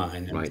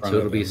line. Right, so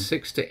it'll be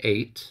 6 to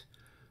 8.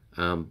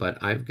 But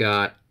I've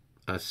got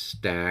a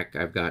stack.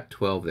 I've got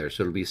 12 there.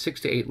 So it'll be 6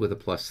 to 8 with a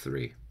plus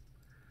 3.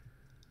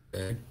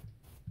 Okay.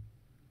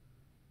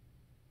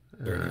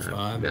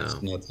 35, no.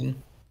 That's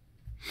nothing.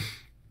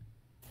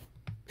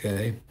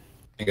 Okay.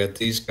 I got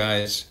these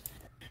guys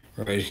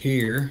right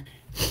here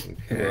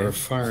who are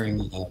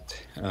firing at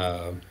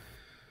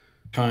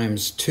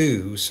times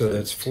 2, so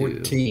that's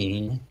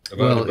 14.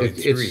 Well,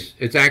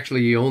 it's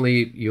actually you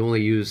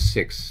only use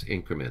 6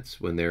 increments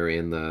when they're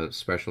in the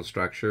special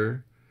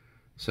structure.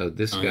 So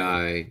this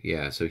guy,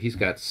 so he's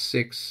got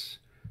 6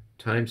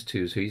 times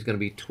 2, so he's going to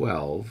be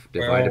 12.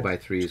 Divided by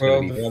 3 is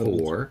going to be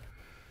 4.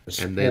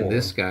 And then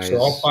this guy's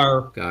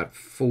got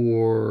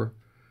 4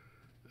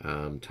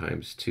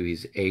 times 2,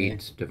 he's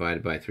 8,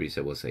 divided by 3,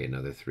 so we'll say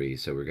another 3.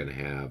 So we're going to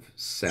have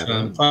 7. So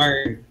I'm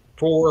firing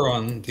 4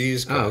 on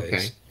these guys. Oh,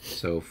 okay.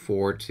 So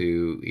 4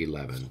 to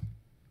 11.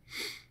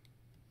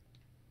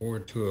 4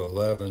 to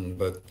 11,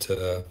 but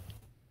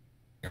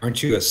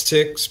aren't you a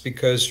 6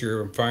 because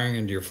you're firing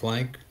into your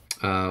flank?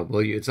 Well,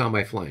 it's on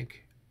my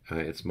flank.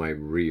 It's my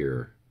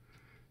rear.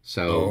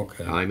 So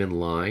okay. I'm in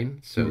line.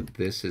 So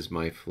this is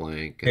my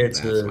flank, and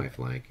that's my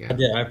flank. Yeah.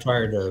 Yeah, I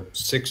fired a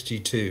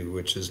 62,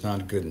 which is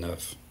not good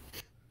enough.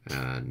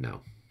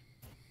 No.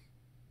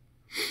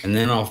 And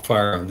then I'll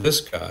fire on this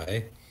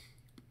guy.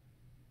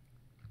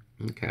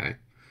 Okay.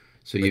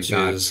 So you've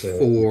got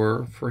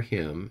 4 for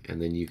him,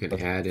 and then you can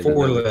add in 4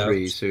 another left.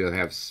 3, so you'll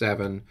have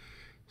 7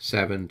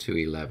 to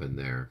 11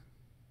 there.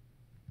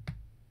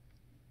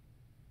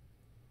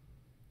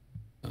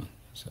 Oh,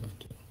 7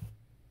 to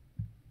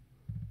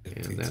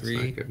and that's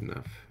not good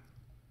enough.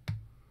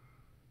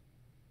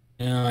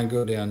 Now I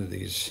go down to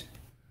these.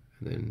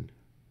 And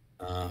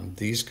then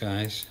these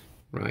guys.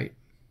 Right.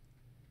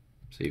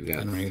 So you've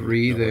got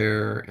 3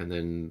 there, and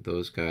then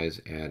those guys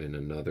add in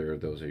another.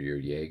 Those are your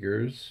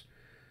Jaegers.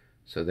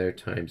 So they're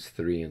times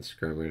 3 in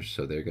skirmish,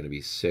 so they're going to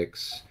be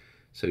 6.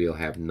 So you'll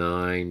have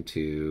 9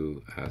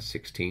 to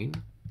 16.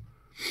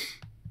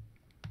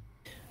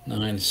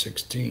 9 to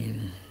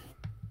 16.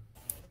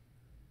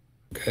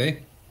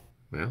 Okay.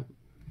 Well,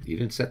 you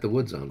didn't set the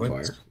woods on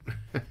fire.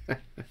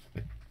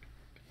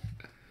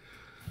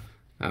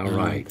 All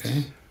right.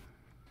 Okay.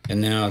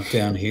 And now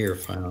down here,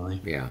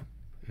 finally. Yeah.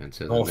 And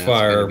so I'll that's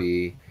fire. going to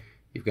be,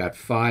 you've got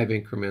 5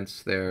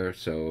 increments there,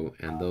 so,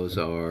 and those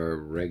are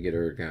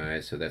regular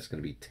guys, so that's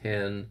going to be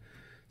 10.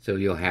 So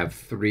you'll have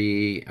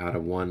 3 out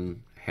of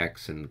one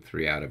hex and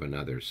 3 out of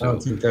another. So I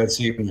don't think that's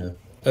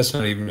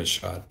not even a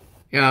shot.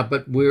 Yeah,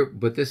 but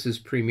this is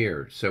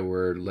premier, so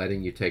we're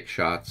letting you take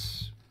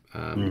shots,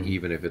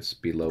 even if it's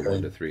below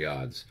 1 to 3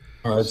 odds.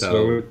 All right,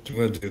 so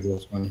we'll do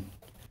this one.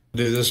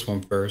 Do this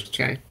one first.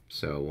 Okay,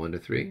 so 1 to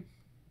 3.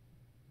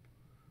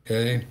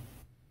 Okay,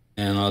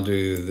 and I'll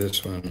do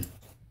this one.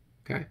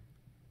 Okay,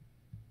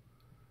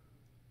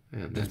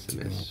 and that's a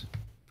miss.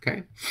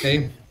 Okay.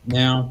 Okay,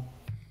 now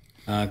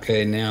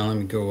let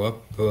me go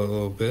up a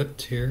little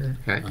bit here.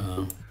 Okay.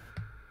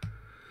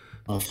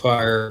 I'll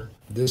fire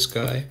this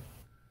guy.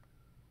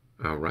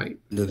 All right.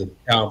 Into the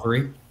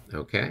cavalry.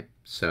 Okay,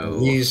 so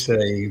he's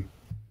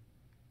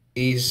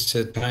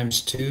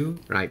times 2.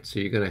 Right, so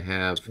you're going to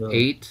have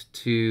 8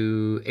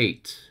 to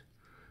 8.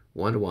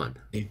 1 to 1.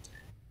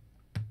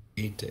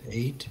 8 to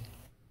 8.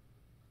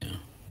 Yeah.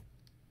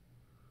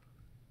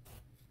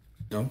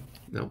 Nope.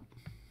 Nope.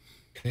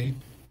 Okay.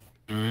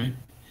 All right.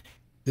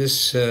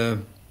 This,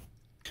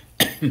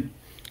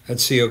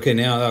 let's see. Okay,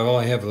 now all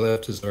I have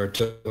left is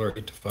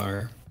artillery to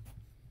fire.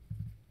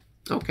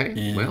 Okay,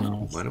 and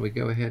well, why don't we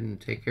go ahead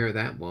and take care of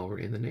that while we're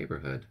in the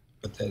neighborhood?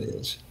 What that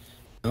is.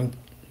 Nope.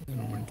 I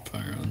don't want to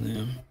fire on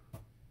them.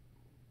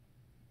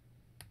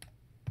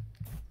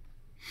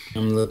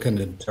 I'm looking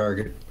at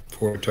target.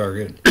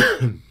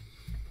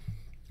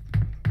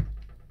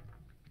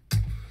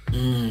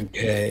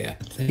 Okay, I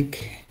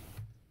think.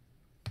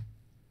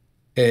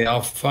 Okay,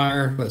 I'll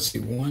fire. Let's see,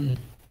 1.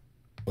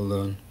 Hold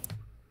on.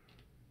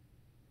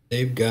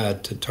 They've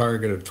got a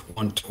target of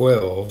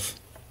 112.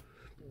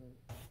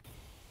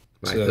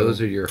 Right, so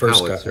those are your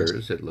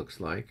howitzers, it looks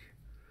like.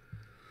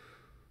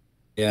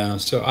 Yeah,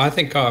 so I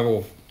think I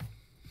will.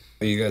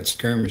 You got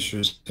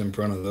skirmishers in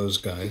front of those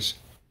guys.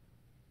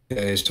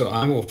 Okay, so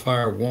I will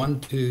fire 1,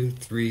 2,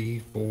 3,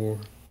 4.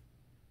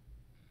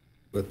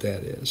 What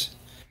that is.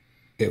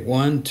 Okay,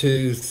 1,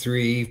 2,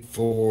 3,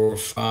 4,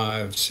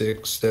 5,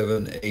 6,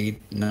 7,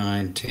 8,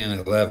 9, 10,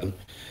 11.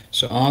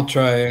 So I'll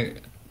try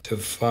to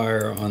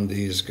fire on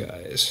these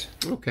guys.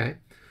 Okay.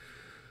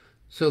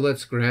 So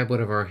let's grab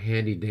one of our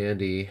handy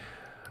dandy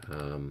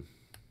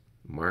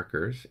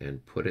markers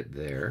and put it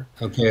there.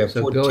 Okay,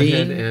 so 14. go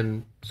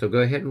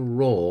ahead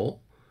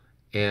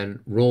and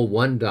roll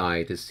 1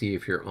 die to see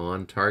if you're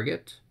on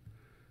target,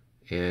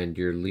 and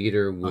your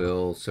leader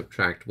will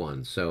subtract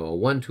 1. So a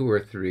 1, 2, or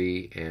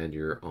 3, and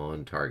you're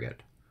on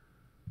target.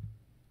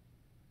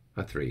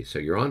 A 3. So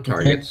you're on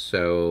target. Okay.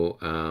 So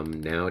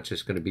now it's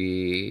just going to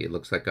be, it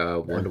looks like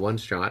a 1-to-1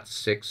 shot.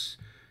 6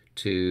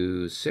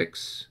 to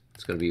 6.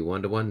 It's going to be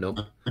 1-to-1. Nope.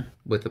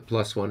 With a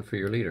 +1 for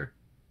your leader.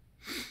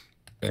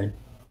 Okay.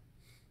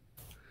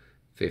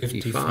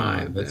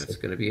 55. That's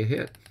going to be a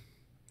hit.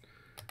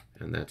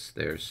 And that's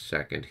their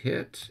second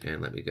hit.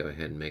 And let me go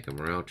ahead and make a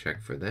morale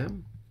check for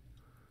them.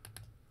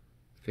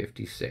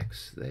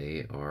 56.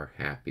 They are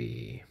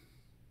happy.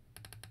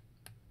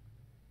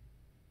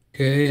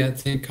 Okay, I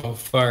think I'll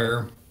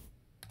fire.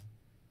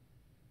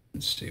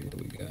 Let's see what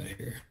we got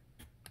here.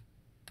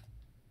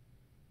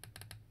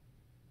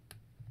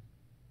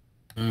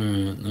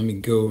 Let me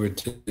go over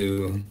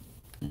to.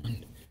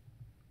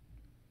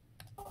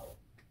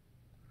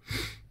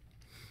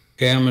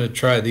 Okay, I'm going to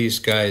try these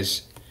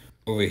guys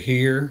over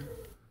here.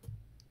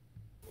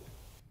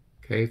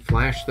 Okay,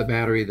 flash the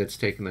battery that's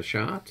taking the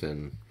shot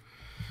and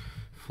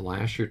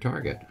flash your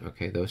target.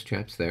 Okay, those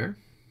chaps there.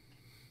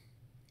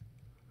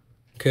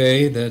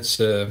 Okay, that's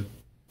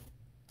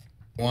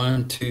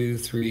 1, 2,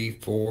 3,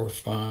 4,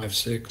 5,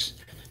 6,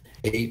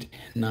 8,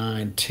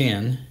 9,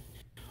 10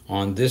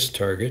 on this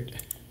target.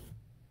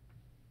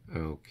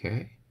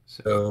 Okay.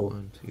 So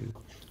 1, 2.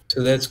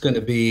 So that's going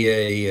to be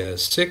a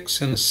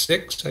 6 and a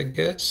 6, I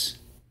guess.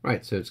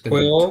 Right. So it's going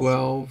to be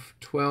 12.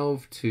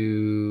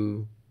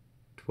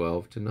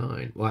 12 to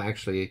 9. Well,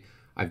 actually,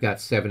 I've got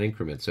 7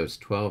 increments, so it's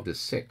 12 to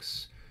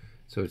 6.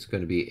 So it's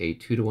going to be a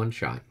 2 to 1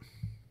 shot.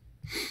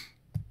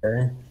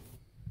 Okay.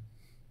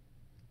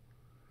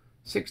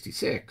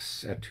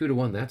 66 at 2 to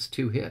 1. That's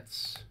 2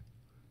 hits.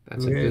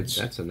 That's Two a good. hits.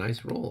 That's a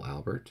nice roll,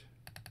 Albert.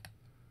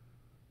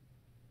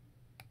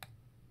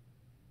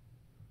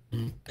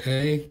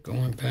 Okay,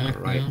 going back.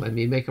 All right. now. Let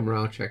me make a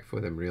morale check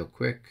for them real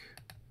quick.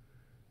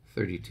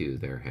 32.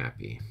 They're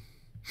happy.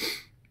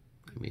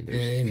 I mean, there's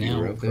Okay, now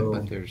fewer of them, we'll but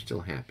go. they're still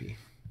happy.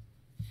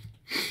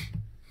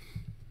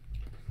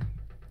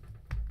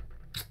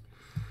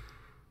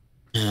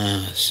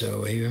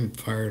 So we haven't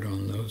fired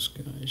on those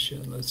guys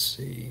yet. Let's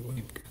see.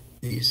 We've got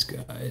these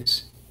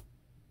guys.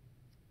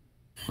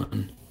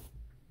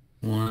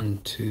 1,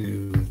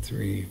 2,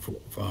 3, 4,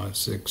 5,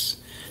 6.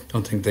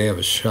 Don't think they have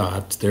a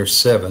shot. They're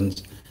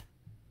 7s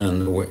on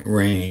the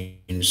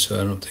range,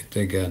 so I don't think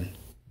they got.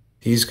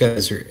 These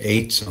guys are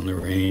 8s on the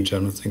range. I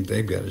don't think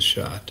they've got a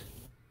shot.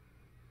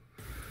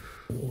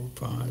 4,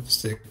 5,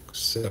 6,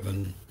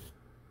 7,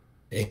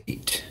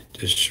 8.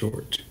 Just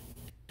short.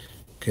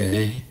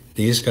 Okay.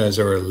 These guys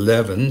are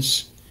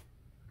 11s,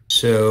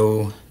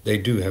 so they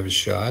do have a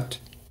shot.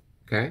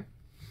 Okay.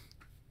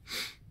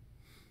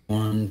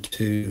 1,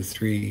 2,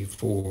 3,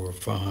 4,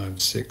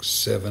 5, 6,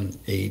 7,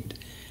 8.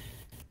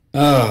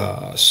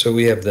 So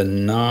we have the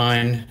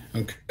 9.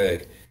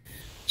 Okay.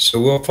 So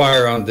we'll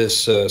fire on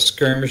this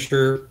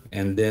skirmisher,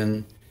 and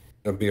then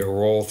there'll be a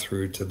roll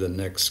through to the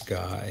next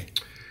guy.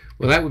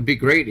 Well, that would be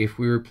great if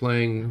we were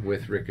playing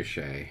with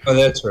Ricochet. Oh,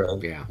 that's right.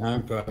 Yeah.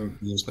 I'm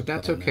used to But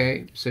that's playing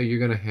okay. So you're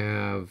going to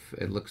have,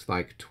 it looks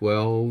like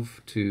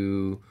 12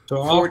 to that.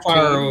 So 14 I'll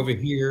fire over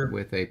here.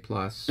 with a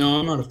plus. No,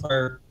 I'm going to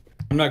fire.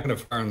 I'm not going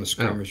to fire on the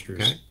skirmishers.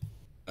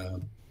 okay.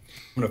 I'm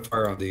going to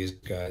fire on these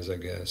guys, I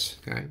guess.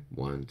 Okay.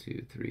 1,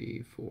 2,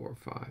 3, 4,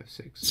 5,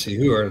 6, Let's see,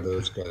 who are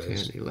those 10,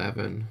 guys?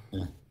 11.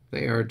 Yeah.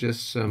 They are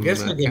just some I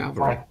guess I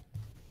cavalry.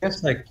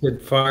 guess I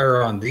could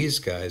fire on these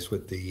guys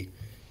with the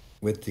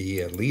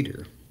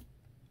leader.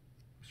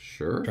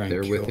 Sure. Try and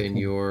They're kill within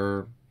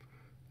them.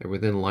 they're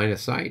within line of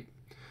sight.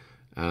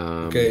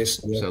 Okay,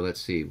 So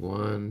let's see.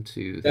 1,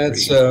 2, 3,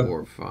 That's,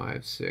 4,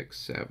 5, 6,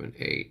 7,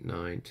 8,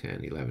 9,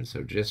 10, 11.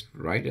 So just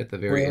right at the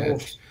very 12.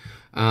 edge.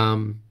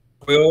 Um,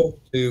 12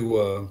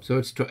 to So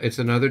it's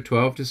another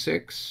 12 to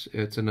 6.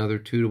 It's another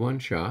 2 to 1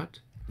 shot.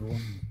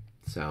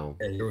 So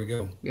okay, here we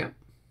go. yeah,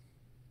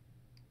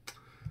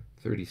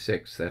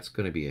 36. That's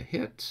going to be a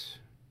hit.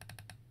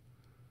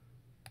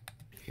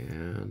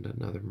 And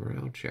another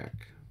morale check.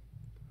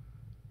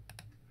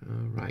 All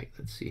right,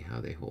 let's see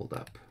how they hold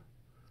up.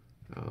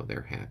 Oh,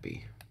 they're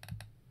happy.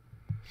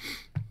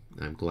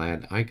 I'm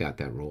glad I got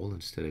that roll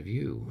instead of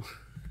you.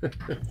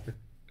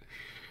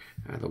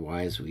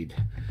 Otherwise, we'd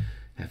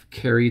have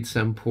carried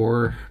some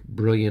poor,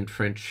 brilliant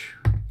French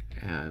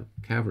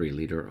cavalry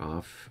leader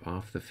off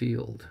the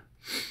field.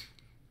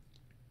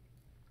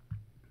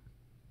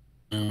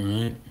 All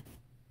right.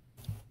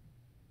 I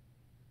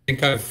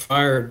think I've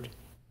fired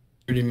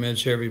pretty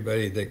much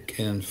everybody that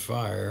can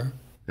fire.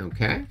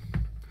 Okay.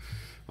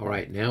 All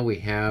right, now we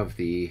have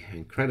the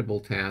incredible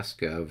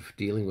task of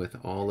dealing with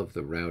all of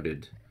the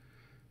routed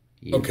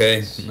Okay,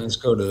 units. let's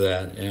go to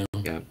that. Yeah.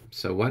 Yeah.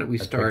 So why don't we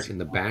start in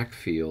the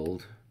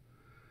backfield?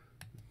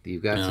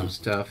 You've got some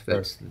stuff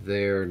that's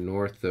there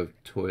north of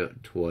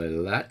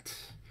Toilette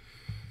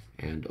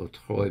and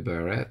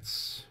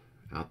Autreuil-Barretz.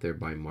 Out there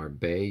by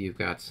Marbais, you've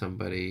got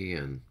somebody,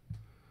 and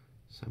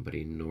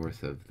somebody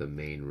north of the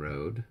main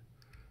road.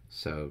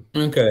 So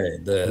Okay.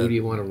 who do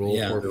you want to roll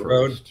for the first?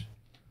 road.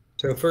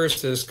 So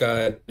first, this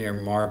guy near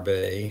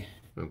Marbais,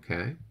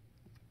 Okay.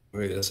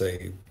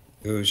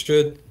 who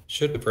should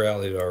have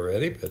rallied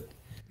already, but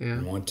Yeah.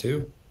 didn't want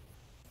to.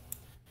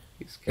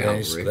 He's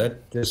Okay, so cavalry.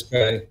 this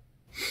guy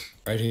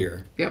right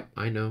here. Yep,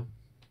 I know.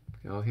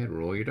 Go ahead,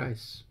 roll your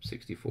dice.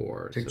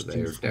 64. So they're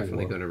 64.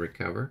 definitely going to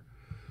recover.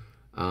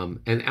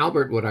 And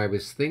Albert, what I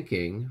was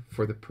thinking,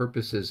 for the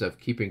purposes of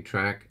keeping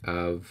track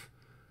of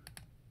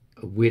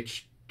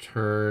which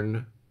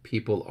turn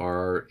people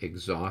are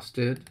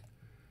exhausted,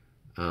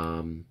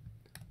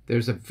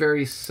 there's a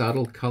very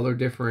subtle color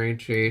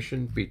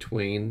differentiation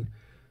between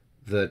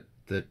the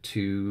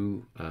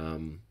two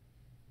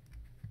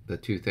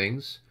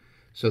things.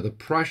 So the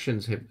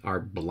Prussians are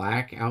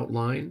black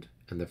outlined,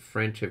 and the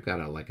French have got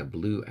like a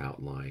blue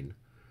outline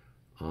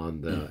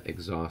on the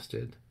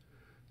exhausted.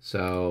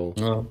 So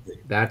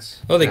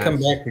that's they come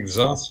back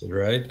exhausted,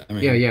 right? I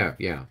mean,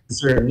 yeah.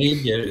 Is there a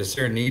need? Is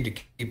there a need to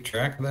keep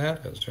track of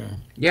that?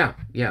 Yeah.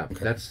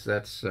 Okay.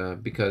 That's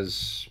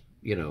because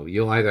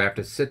you'll either have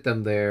to sit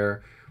them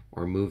there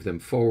or move them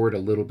forward a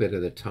little bit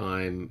at a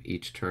time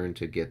each turn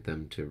to get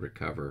them to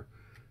recover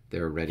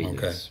their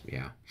readiness. Okay.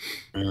 Yeah.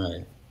 All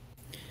right.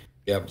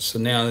 Yep. So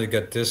now they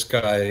got this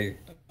guy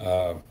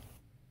to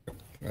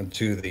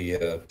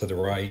the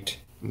right.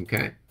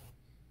 Okay.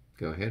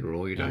 Go ahead,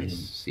 roll your dice, And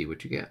see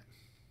what you get.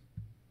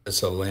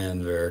 it's a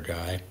Landwehr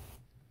guy.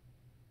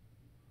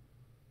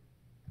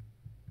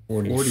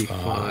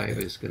 45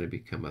 is going to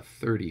become a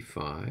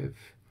 35.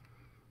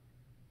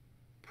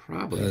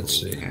 Probably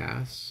Let's will see.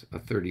 pass a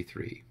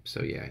 33.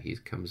 So yeah, he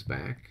comes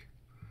back.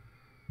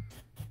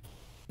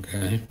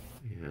 Okay.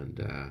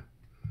 And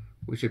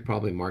we should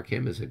probably mark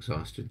him as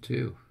exhausted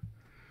too.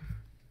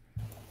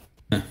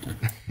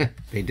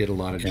 They did a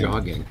lot of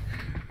jogging.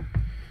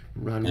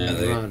 Run,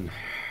 run.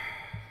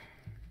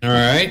 All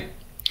right.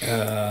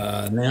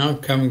 Now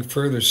coming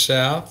further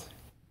south.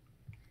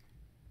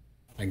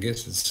 I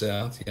guess it's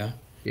south, yeah.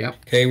 Yep.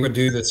 Okay, we'll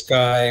do this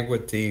guy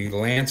with the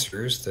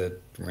Lancers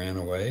that ran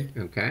away.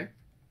 Okay.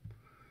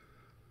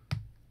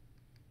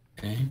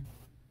 Okay.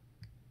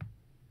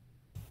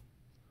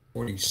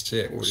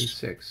 46.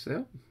 46.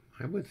 So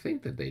I would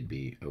think that they'd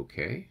be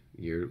okay.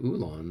 Your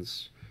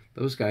Uhlans,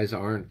 those guys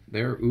aren't,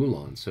 they're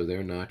Uhlans, so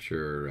they're not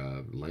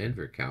your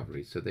Landwehr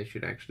cavalry, so they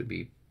should actually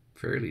be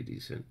fairly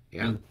decent.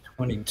 Yeah. And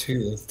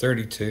 22,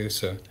 32,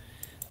 so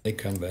they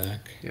come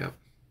back. Yeah.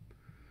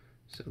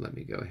 So let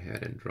me go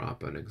ahead and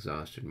drop an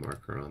exhausted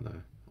marker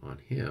on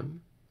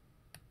him.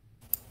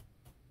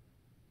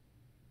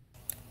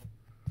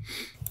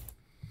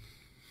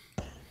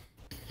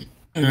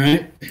 All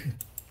right.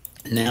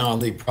 Now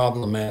the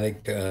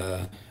problematic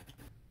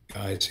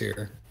guys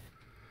here.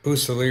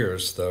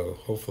 Fusiliers, though,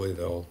 hopefully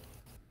they'll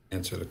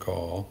answer the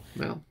call.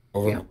 Well,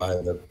 over by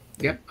the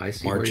I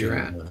see where you're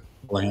at.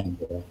 Land.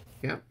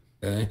 Yep.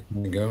 Okay,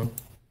 here we go.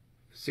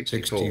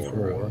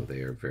 64. Oh,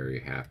 they are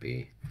very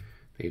happy.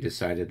 They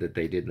decided that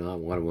they did not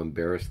want to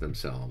embarrass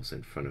themselves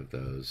in front of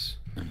those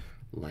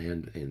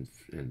land and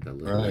the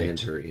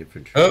Landwehr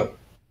infantry. Oh,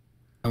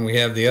 and we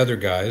have the other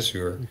guys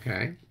who are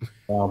okay.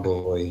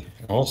 Probably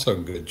also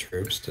good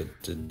troops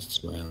that didn't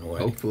ran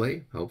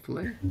away.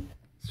 Hopefully.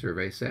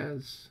 Survey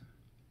says.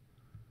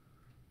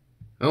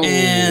 Oh,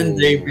 and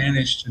they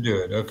managed to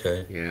do it.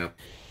 Okay. Yeah.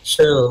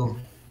 So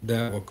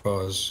that will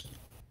cause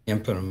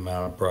infinite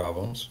amount of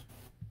problems.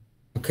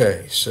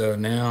 Okay, so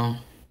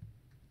now.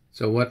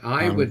 So what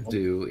I would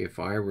do if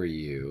I were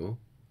you.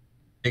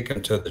 Take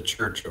them to the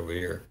church over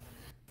here.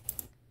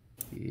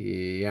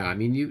 Yeah, I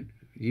mean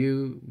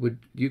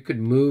you could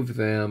move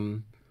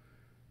them.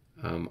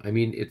 I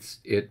mean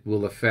it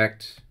will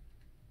affect.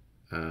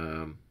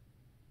 Yeah,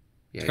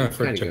 you kind of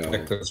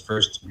affect those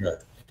first two.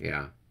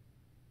 Yeah.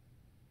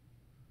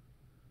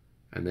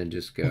 And then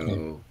just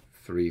go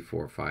 3,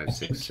 4, 5,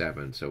 6,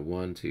 7. So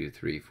 1, 2,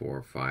 3,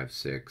 4, 5,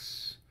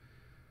 6.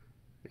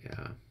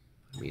 Yeah.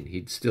 I mean,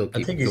 he'd still keep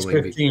going. I think he's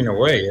 15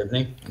 away, isn't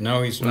he?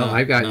 No, he's not. Well,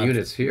 I've got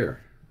units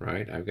here,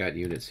 right? I've got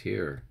units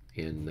here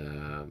in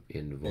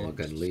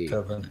Vaughan-Lee.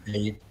 7,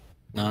 8,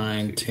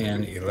 9,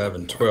 10,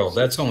 11, 12.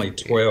 That's only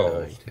 12. 8,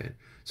 9, 10.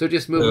 So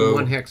just move them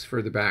one hex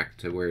further back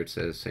to where it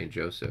says St.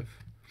 Joseph.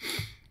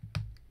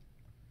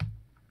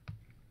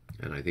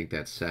 And I think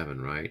that's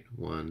 7, right?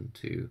 1,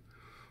 2,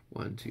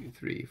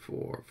 3,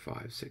 4,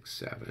 5, 6,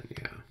 7.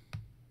 Yeah.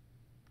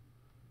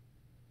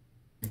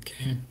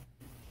 Okay.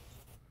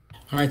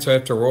 All right, so I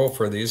have to roll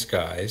for these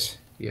guys.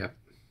 Yep.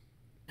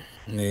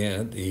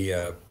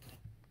 The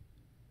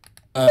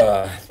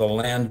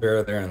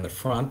Landwehr there in the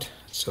front,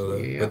 so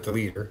with the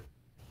leader.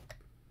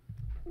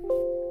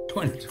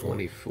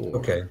 24.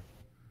 Okay.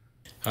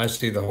 I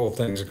see the whole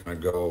thing's going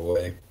to go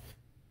away.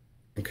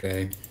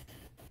 Okay.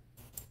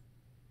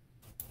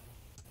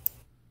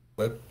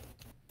 Flip.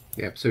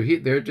 Yep. So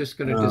they're just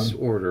going to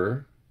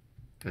disorder,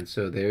 and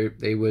so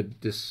they would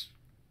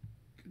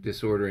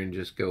disorder and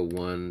just go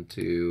 1,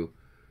 2,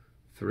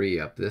 3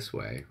 up this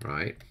way,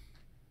 right?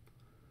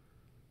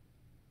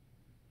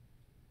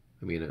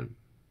 I mean,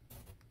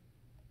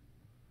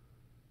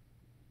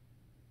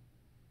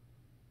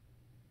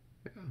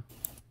 yeah.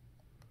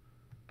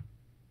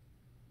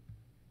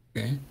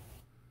 Okay.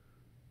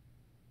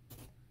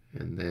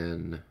 And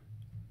then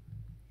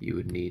you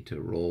would need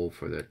to roll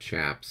for the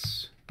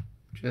chaps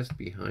just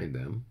behind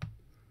them.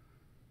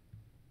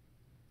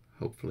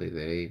 Hopefully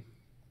they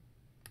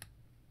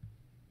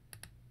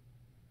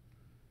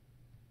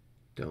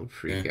don't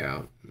freak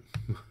out.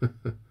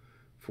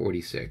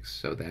 46,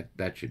 so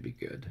that should be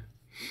good.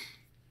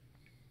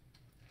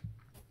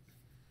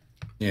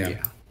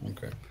 Yeah.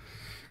 Okay.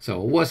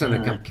 So it wasn't a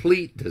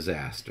complete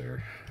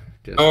disaster.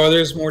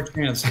 There's more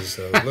chances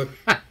though. Look,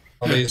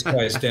 all these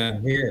guys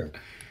down here.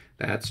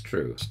 That's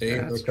true.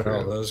 Look at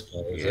all those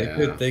guys.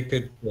 Yeah. They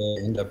could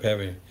end up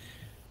having.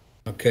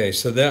 Okay,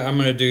 so that I'm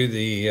going to do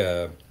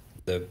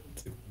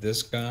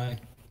this guy.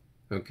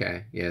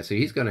 Okay. Yeah. So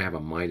he's going to have a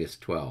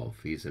 -12.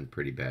 He's in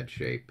pretty bad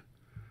shape.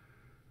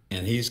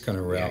 And he's going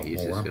to route he's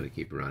more. Just going to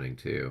keep running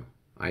too.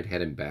 I'd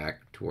head him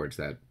back towards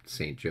that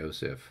St.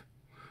 Joseph.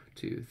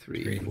 2,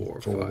 3,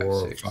 4, 5,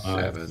 6,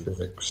 7.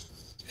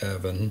 6,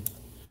 7.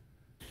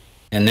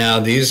 And now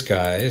these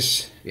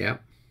guys.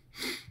 Yep.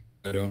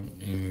 I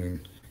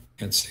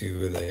can't see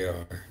who they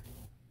are.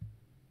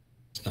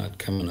 It's not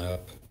coming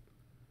up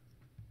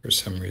for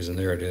some reason.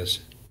 There it is.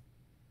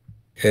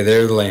 Okay,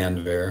 there's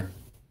Landwehr.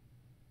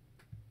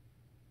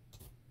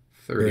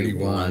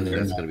 31. 31.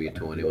 That's going to be a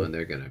 21.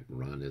 They're going to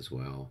run as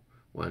well.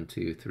 1,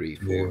 2, 3,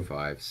 4,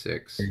 5,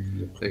 6.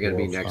 They're going to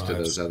be next to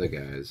those other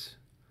guys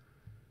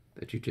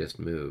that you just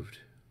moved.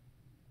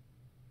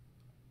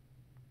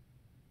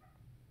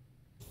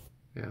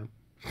 Yeah.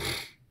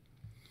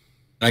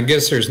 I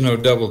guess there's no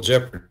double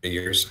jeopardy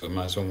here, so I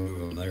might as well move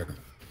them there.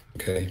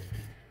 Okay.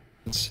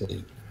 Let's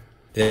see.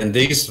 Then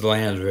these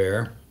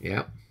Landwehr.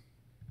 Yep.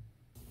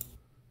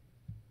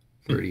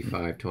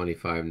 35,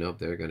 25. Nope,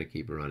 they're going to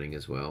keep running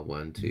as well.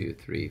 1, 2,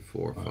 3,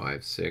 4,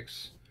 5,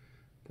 6.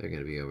 They're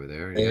going to be over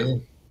there. Okay. Yeah.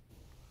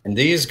 And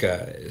these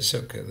guys,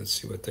 okay, let's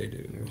see what they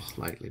do. They're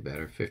slightly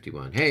better.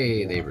 51.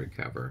 Hey, they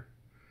recover.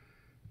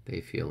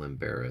 They feel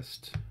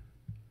embarrassed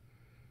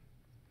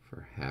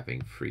for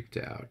having freaked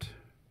out.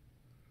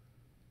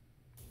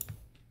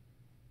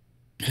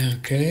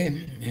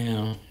 Okay,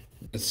 now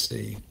let's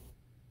see.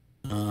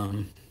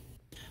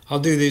 I'll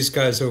do these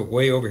guys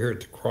way over here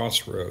at the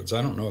crossroads.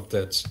 I don't know if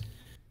that's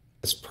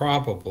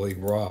probably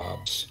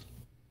Rob's.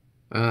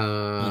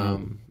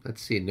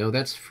 Let's see. No,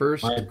 that's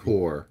first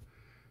corps.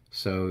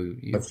 So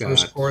you've got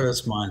first corps.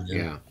 That's mine. Then.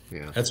 Yeah,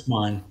 yeah. That's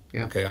mine.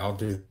 Yeah. Okay, I'll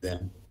do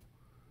them.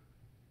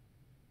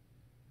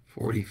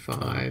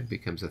 45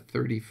 becomes a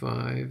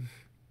 35.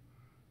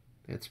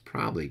 That's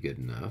probably good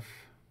enough.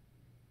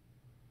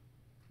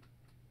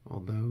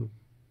 Although,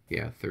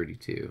 yeah,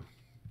 32.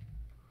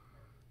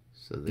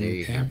 So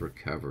they have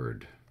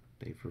recovered.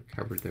 They've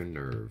recovered their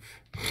nerve.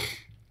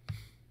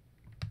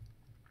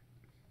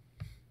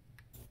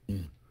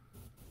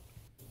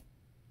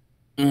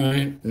 All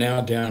right, now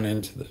down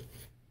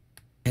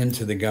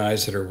into the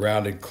guys that are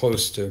routed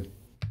close to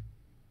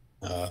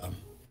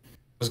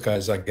those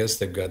guys. I guess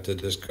they've got to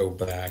just go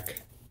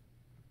back.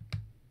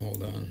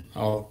 Hold on,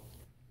 I'll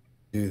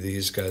do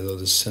these guys. I'll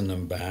just send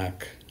them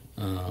back.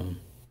 1,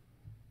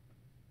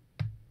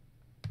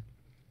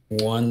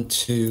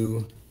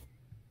 2,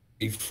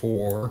 3,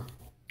 4.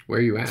 Where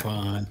are you at?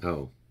 5.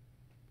 Oh.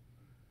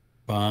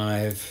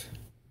 5,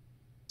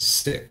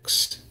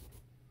 6.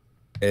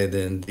 And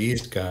then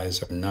these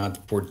guys are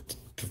not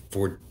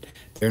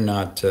they're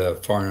not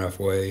far enough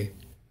away,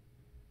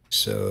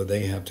 so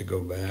they have to go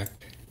back.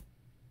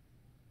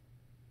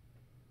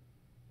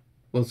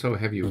 Well, so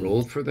have you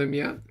rolled for them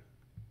yet?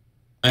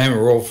 I haven't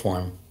rolled for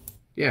them.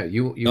 Yeah,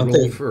 you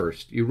roll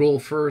first. You roll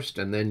first,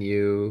 and then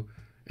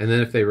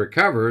if they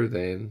recover,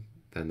 then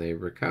they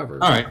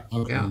recover. All right.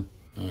 Okay. Yeah.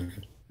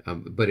 Okay.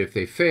 But if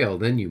they fail,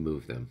 then you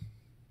move them.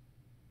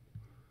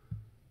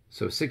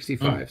 So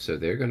 65. So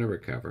they're going to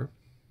recover.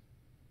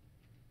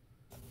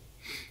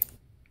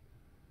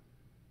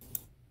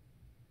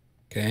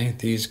 Okay,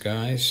 these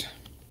guys.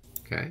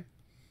 Okay.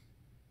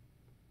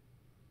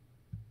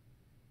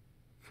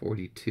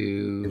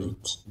 42.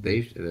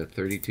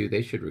 32.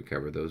 They should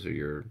recover. Those are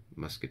your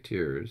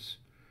musketeers.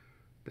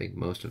 I think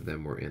most of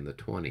them were in the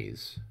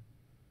 20s.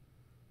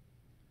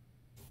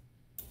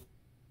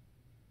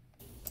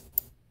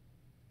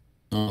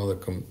 Oh,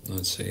 look,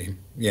 let's see.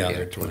 Yeah,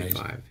 they're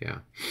 25. Yeah.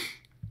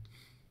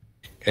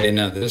 Okay,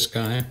 now this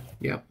guy.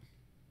 Yep.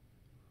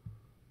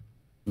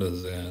 What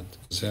is that?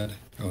 Is that?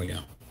 Oh,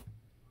 yeah.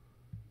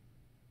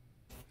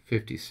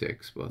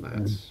 56. Well,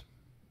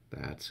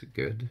 that's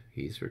good.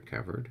 He's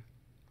recovered.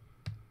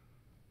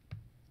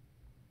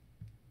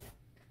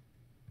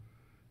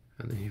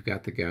 And then you've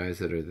got the guys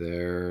that are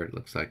there. It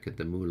looks like at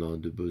the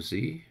Moulin de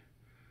Bouzy.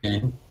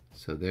 Okay.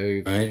 So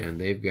they've right. And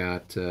they've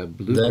got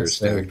Blucher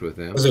stacked with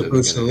them. Those are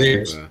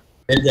Fusiliers.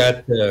 They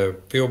got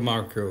Field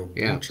Marshal.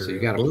 Yeah, Blucher, so you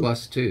got a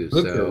 +2.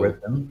 Blucher So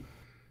with them.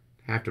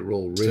 have to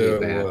roll really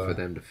bad for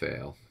them to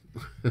fail.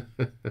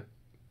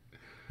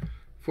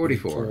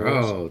 44.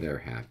 Oh, they're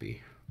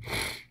happy.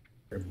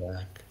 They're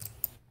back.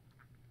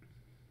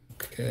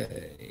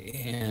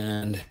 Okay,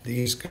 and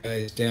these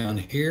guys down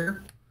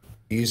here,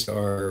 these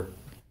are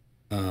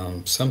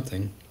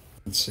something.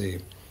 Let's see.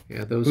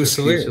 Yeah, those are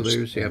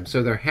Fusiliers. Yeah,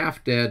 so they're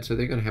half dead, so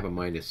they're going to have a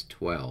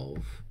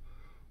 -12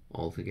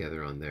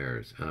 altogether on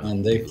theirs.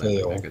 And they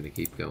fail. They're going to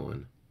keep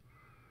going.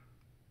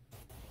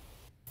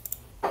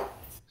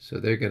 So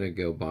they're going to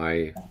go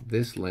by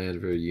this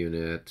Landwehr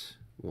unit.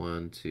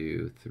 1,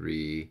 2,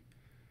 3,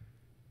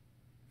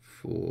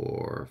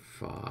 4,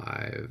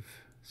 5,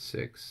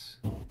 6,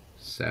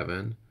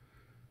 7.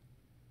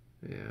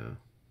 Yeah.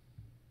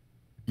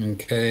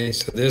 Okay,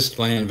 so this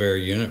Landwehr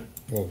unit,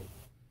 we'll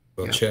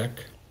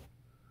check.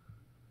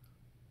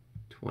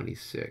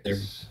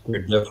 26.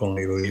 They're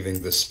definitely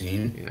leaving the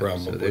scene. Yeah,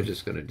 probably. so they're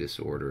just going to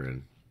disorder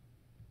and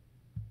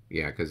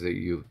because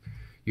you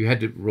had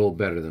to roll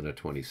better than a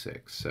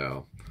 26,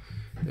 so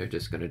they're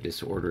just going to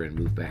disorder and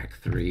move back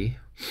 3.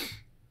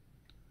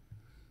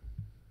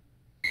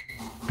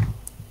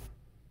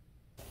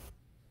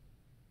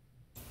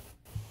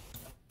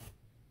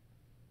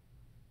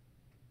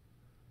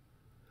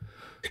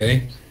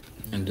 Okay,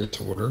 and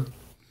disorder.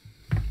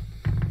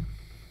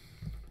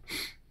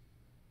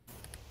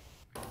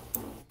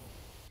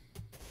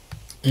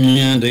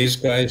 And these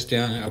guys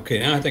down. Okay,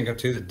 now I think I'll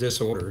do the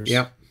disorders.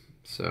 Yep.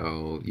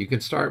 So you can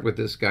start with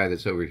this guy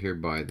that's over here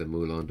by the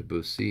Moulin de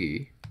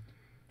Bussy,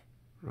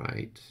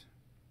 right?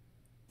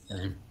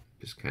 Okay.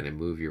 Just kind of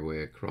move your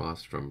way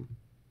across from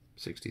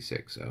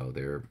 66. Oh,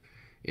 they're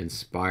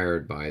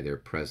inspired by their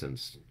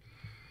presence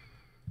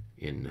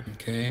in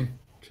Okay.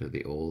 to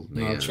the old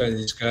And I'll man. try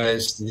these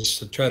guys.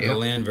 Just try the Yep.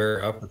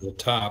 Landwehr up at the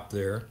top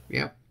there.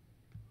 Yep.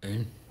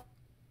 Okay.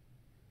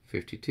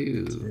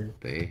 52.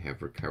 They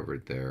have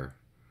recovered their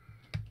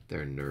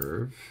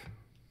nerve.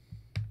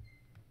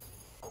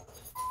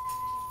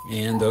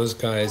 And those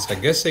guys, I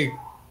guess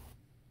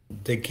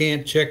they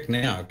can't check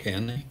now,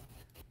 can they?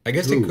 I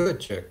guess they Who? could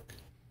check.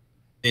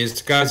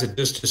 These guys are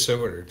just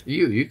disordered.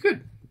 You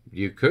could.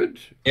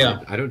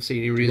 Yeah. I don't see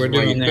any We're reason why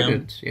you doing them.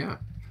 couldn't. Yeah.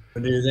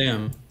 We'll do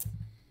them.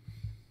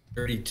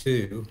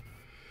 32.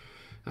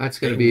 That's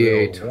going to They be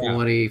a will rout.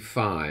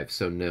 25.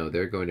 So no,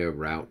 they're going to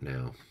rout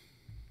now.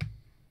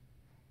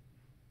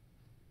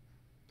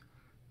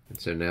 And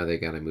so now they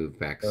got to move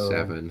back Oh.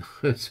 7.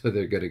 So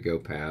they're going to go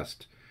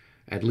past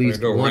at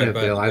least go one right of.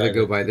 by They'll the either guy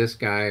go that- by this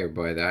guy or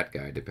by that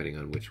guy, depending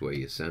on which way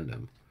you send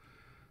them.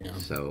 Yeah.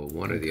 So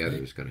one or the Okay.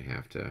 other is going to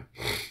have to.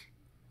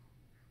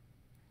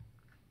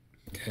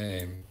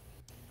 Okay.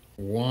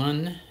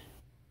 1,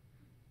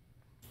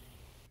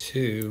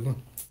 2,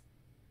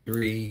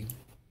 3,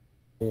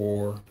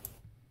 4,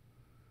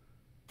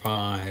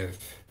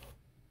 5.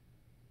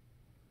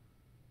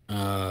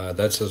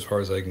 That's as far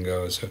as I can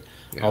go. So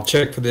Yeah. I'll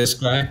check for this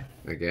guy.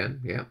 Again,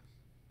 yeah.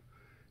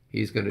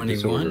 He's going to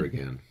 21? disorder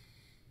again.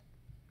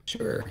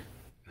 Sure.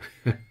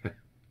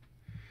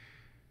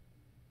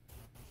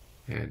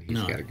 And he's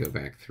No. got to go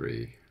back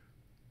 3.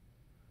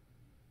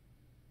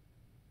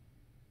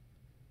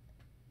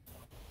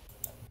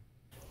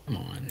 Come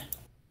on.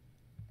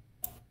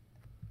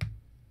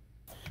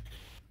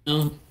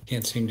 No,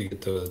 can't seem to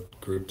get the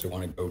group to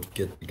want to go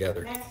get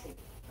together.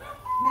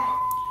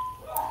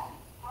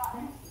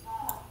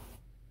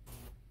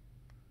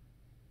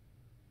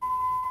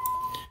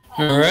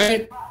 All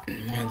right,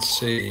 let's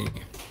see.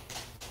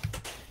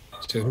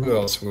 So who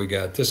else have we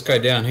got? This guy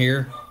down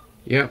here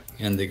Yep,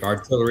 and the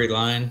artillery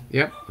line.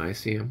 yep, I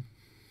see him.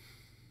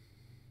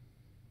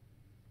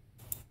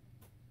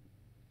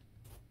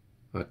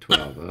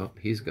 12. Oh,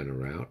 he's going to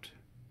rout.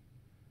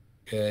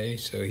 Okay,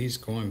 so he's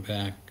going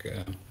back.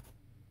 There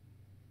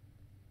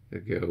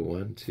go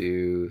 1,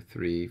 2,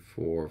 3,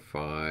 4,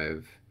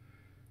 5,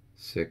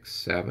 6,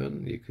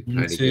 7. You could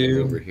kind of get him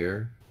 2. over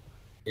here.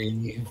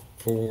 3,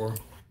 4,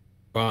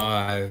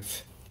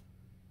 5,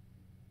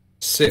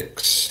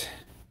 6.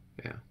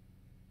 Yeah.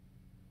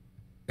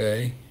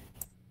 Okay.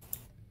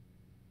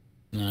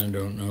 And I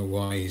don't know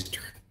why he's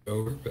turned it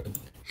over, but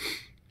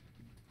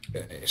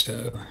okay.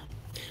 So,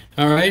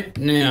 all right.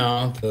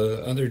 Now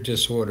the other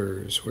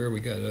disorders. Where we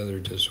got other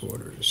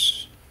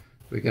disorders?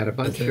 We got a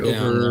bunch They're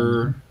down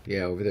over.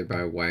 Yeah, over there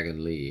by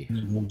Wagon Lee.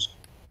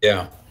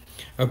 Yeah.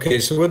 Okay.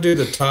 So we'll do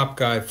the top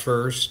guy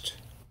first.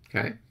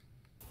 Okay.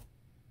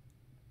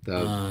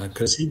 The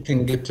Because he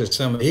can get to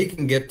some. He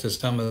can get to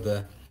some of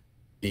the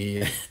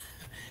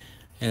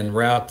and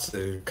route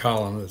the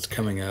column that's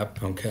coming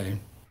up. Okay.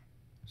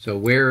 so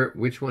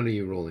which one are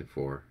you rolling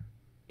for?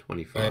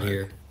 25. Right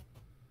here.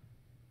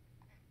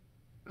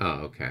 Oh,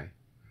 okay.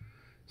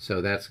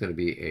 So that's going to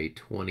be a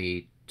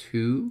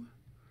 22.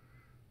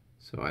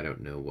 So I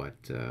don't know what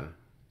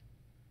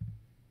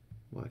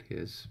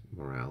his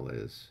morale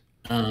is.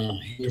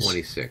 He's-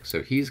 26.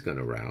 So he's going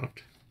to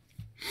rout.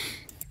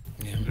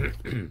 Yeah.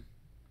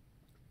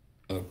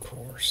 Of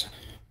course.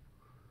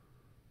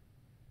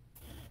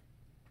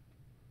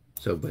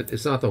 So, but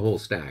it's not the whole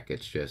stack.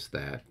 It's just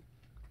that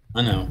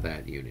I know.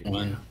 unit.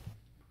 1,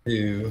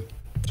 2,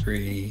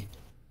 3,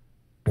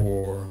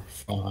 4,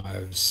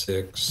 5,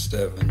 6,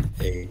 7,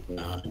 8,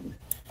 9.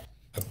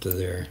 Up to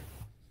there.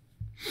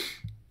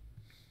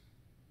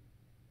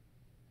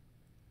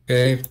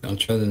 Okay, I'll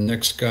try the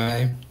next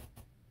guy.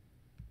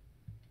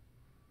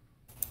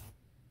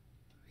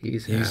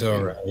 He's He's happy.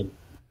 all right.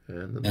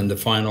 And And the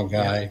final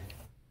guy,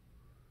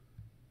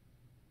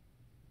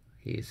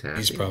 he's happy.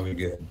 he's probably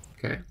good.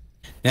 Okay.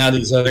 Now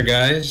these other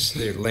guys,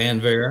 they're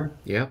Landwehr,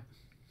 Yep.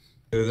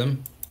 to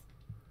them,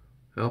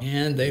 Oh,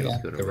 and they he's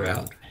like gonna the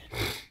route.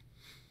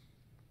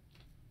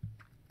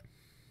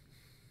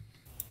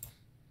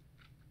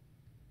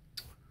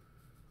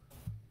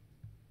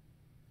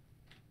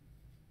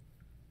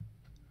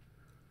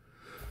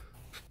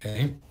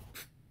 Okay.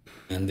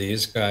 And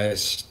these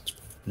guys,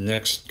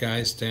 next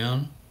guys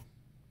down.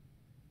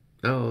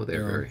 Oh, they're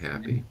They're very okay.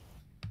 happy.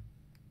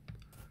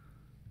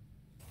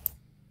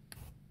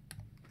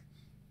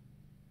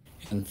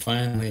 And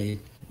finally,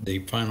 the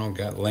final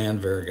got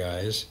Landwehr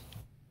guys.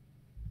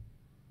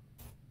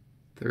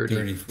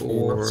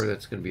 34. 34.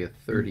 That's going to be a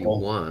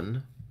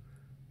 31.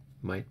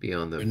 Might be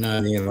on There's the. not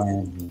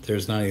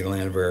any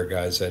Landwehr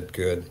guys that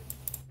good.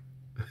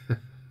 I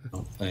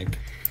don't think.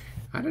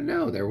 I don't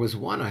know. There was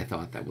one I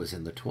thought that was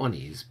in the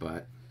 20s,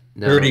 but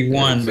no,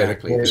 31, but of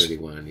exactly course-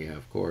 31. Yeah,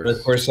 of course. But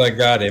of course, I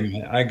got him.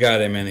 I got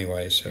him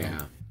anyway. So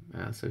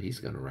Yeah. So he's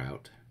going to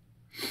rout.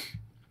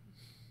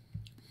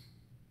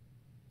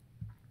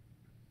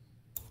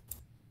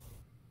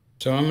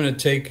 So I'm going to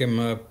take him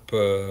up.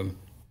 No,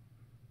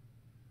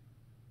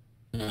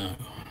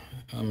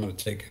 I'm going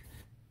to take.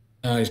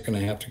 Now he's going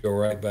to have to go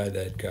right by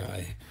that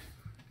guy.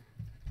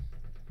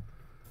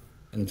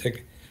 And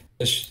take,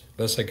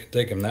 unless I could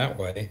take him that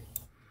way.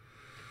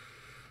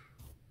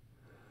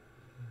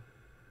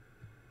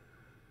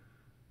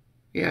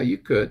 Yeah, you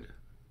could.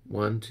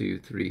 1, 2,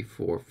 3,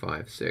 4,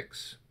 5,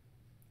 6.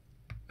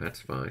 That's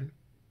fine.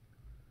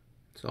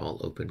 It's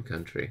all open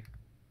country.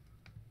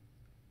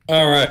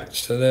 All right,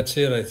 so that's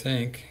it, I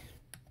think.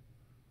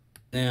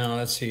 Now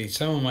let's see.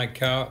 Some of my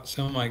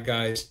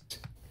guys.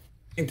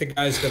 I think the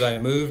guys that I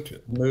moved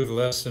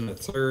less than a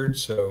third,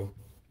 so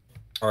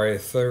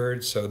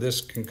this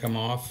can come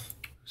off.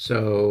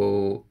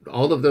 So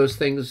all of those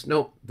things,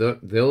 nope.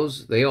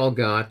 They all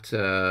got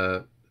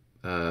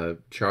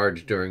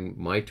charged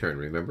during my turn.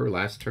 Remember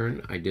last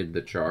turn I did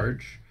the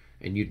charge,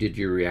 and you did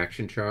your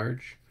reaction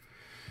charge.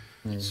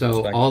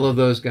 So all of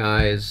those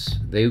guys,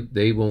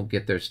 they won't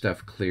get their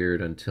stuff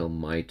cleared until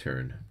my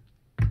turn.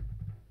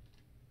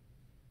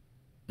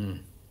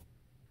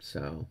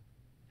 So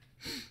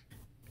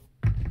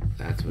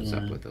that's what's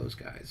up with those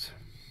guys.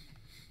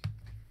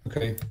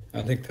 Okay,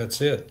 I think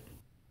that's it.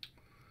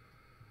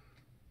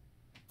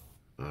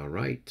 All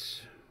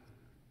right.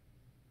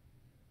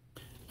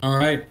 All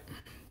right.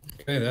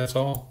 Okay, that's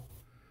all.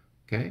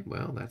 Okay,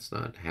 well, that's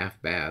not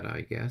half bad,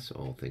 I guess,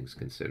 all things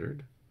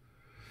considered.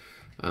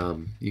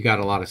 You got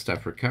a lot of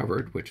stuff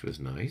recovered, which was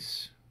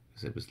nice,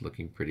 because it was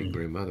looking pretty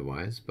grim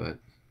otherwise, but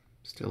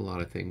still a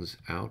lot of things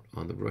out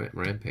on the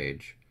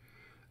rampage.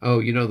 Oh,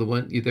 you know,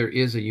 there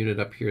is a unit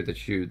up here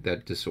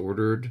that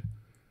disordered,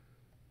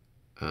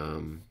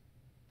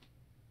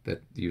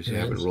 that you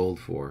haven't rolled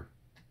for.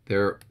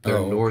 They're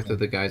north of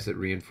the guys that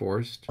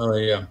reinforced. Oh,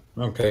 yeah.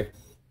 Okay.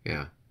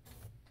 Yeah.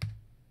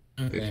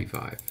 Okay.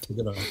 55.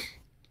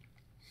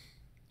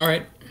 All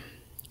right.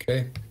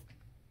 Okay.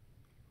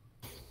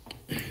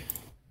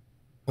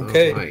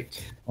 Okay. All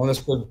right. Well,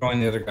 let's go join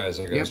the other guys,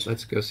 I guess. Yep,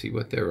 let's go see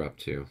what they're up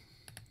to.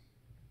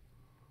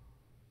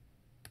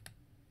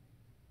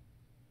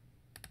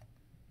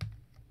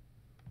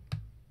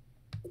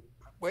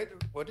 Wait,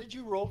 what did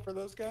you roll for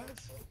those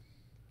guys?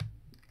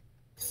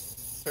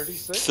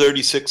 36?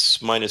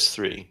 36 minus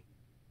 3.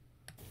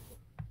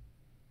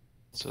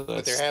 So that's...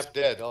 But they're half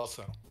dead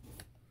also.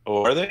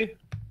 Oh, are they?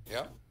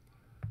 Yeah.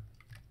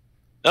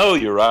 Oh,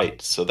 you're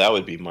right. So that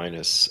would be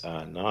minus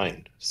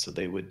 9. So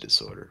they would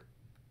disorder.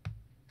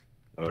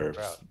 Or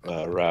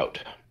route.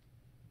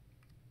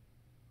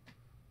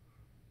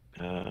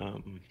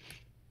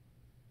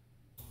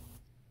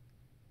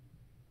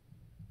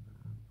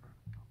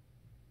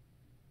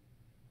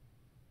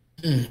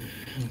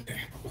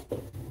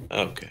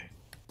 Okay.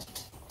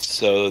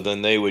 So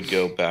then they would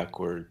go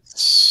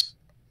backwards.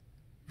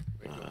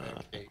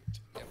 Eight.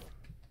 Yep.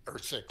 Or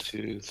 6.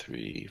 2,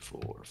 3,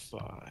 4,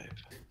 5,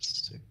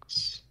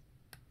 6.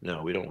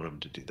 No, we don't want them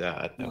to do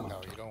that.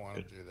 No, you don't want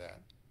to do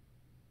that.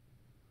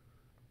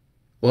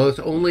 Well, it's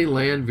only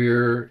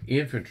Landwehr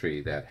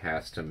infantry that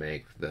has to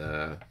make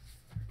the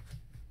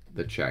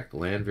check.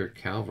 Landwehr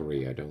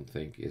cavalry, I don't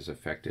think, is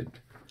affected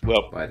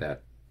by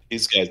that.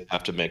 These guys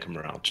have to make a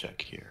morale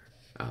check here.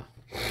 Oh.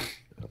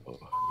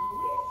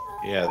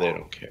 Yeah, they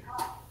don't care.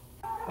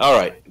 All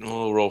right,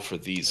 we'll roll for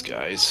these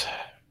guys.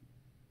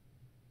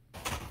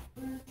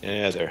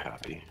 Yeah, they're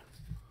happy.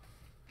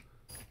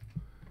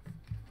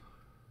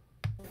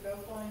 And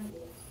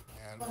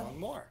one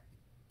more.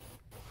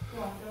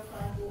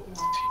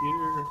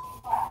 Here.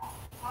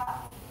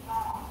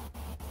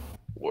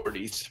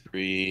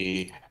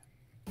 43.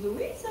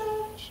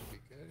 Louisa. Should be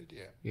good,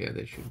 yeah. Yeah,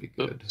 they should be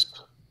good.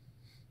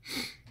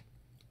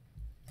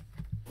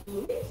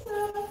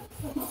 Louisa.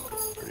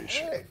 Pretty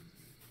sure.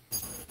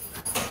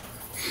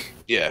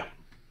 Yeah.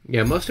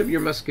 Yeah, most of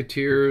your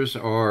musketeers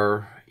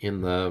are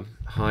in the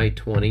high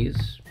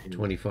 20s,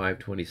 25,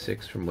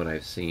 26 from what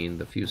I've seen.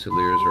 The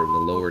Fusiliers are in the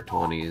lower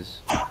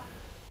 20s.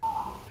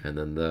 And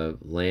then the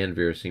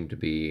Landwehr seem to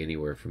be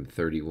anywhere from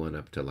 31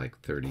 up to like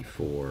 34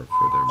 for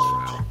their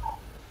morale.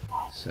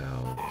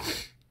 So...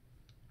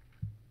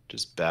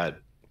 just bad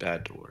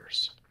to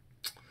worse.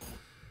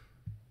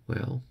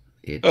 Well,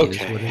 it is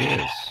what it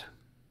is.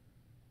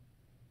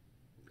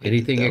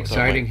 Anything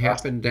exciting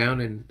happened down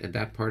in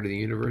that part of the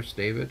universe,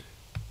 David?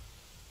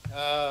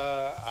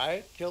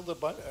 I killed a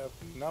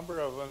number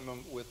of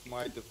them with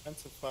my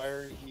defensive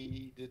fire.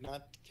 He did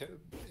not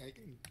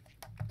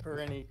incur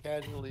any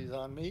casualties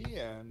on me,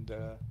 and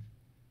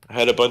I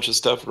had a bunch of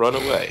stuff run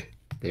away.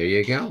 There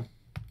you go.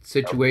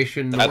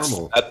 Situation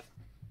normal.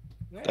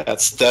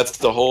 That's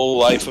the whole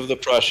life of the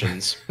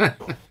Prussians.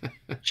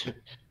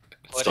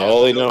 That's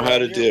all they know how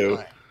to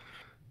do.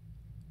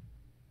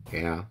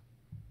 Yeah,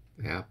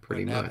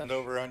 pretty much. What happened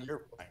over on your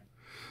plane?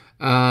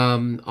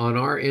 On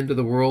our end of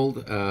the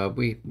world,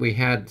 we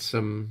had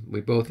we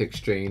both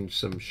exchanged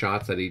some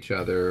shots at each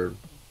other,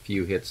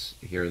 few hits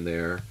here and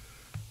there,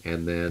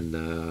 and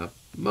then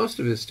most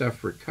of his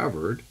stuff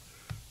recovered,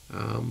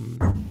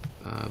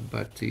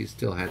 but he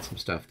still had some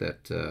stuff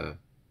that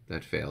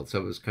failed. So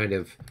it was kind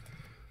of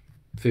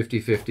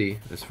 50-50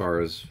 as far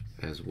as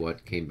as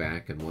what came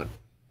back and what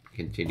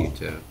continued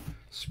to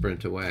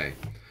sprint away.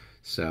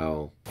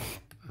 So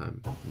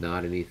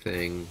not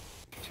anything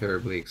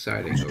terribly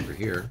exciting over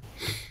here.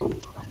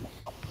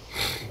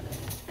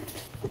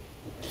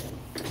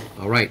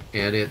 All right,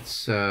 and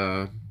it's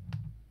a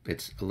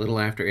little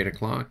after 8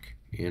 o'clock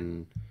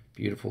in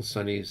beautiful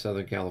sunny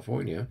Southern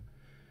California.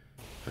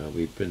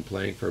 We've been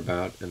playing for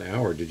about an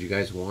hour. Did you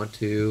guys want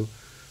to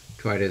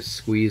try to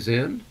squeeze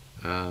in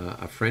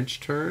a French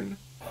turn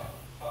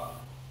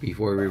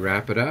before we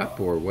wrap it up,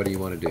 or what do you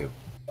want to do?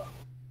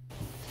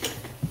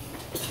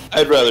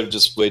 I'd rather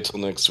just wait till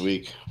next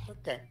week.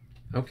 Okay.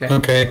 Okay.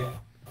 Okay.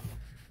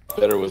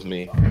 Better with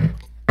me.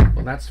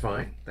 Well, that's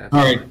fine. That's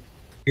All right. fine.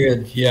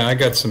 Good. Yeah, I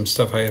got some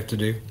stuff I have to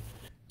do.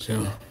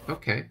 So.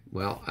 Okay.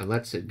 Well,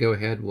 let's go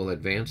ahead. We'll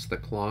advance the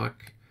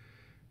clock.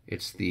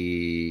 It's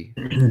the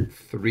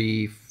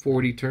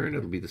 3:40 turn.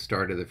 It'll be the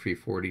start of the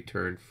 3:40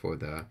 turn for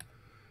the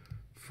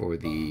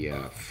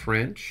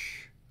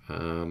French.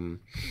 And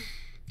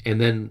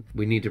then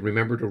we need to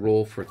remember to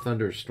roll for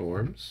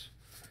thunderstorms.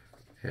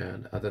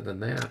 And other than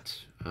that,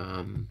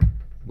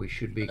 we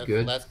should be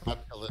good. That's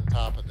not till the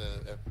top of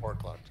the 4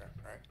 o'clock turn,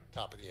 right?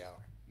 Top of the hour.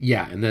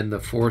 Yeah, and then the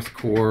 4th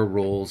Corps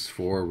rolls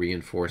for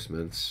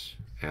reinforcements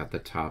at the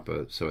top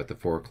of, so at the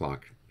 4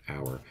 o'clock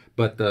hour.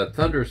 But the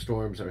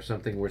thunderstorms are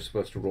something we're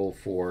supposed to roll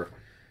for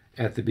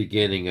at the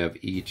beginning of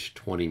each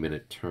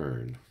 20-minute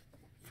turn,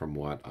 from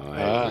what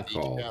I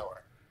recall. Each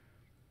hour.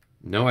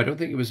 No, I don't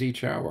think it was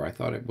each hour. I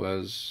thought it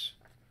was.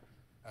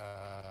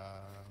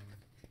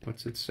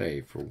 What's it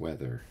say for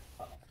weather?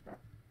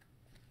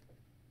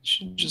 You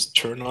should just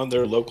turn on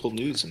their local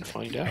news and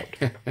find out.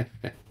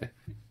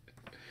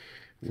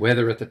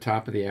 Weather at the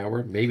top of the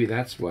hour. Maybe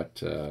that's what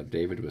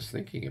David was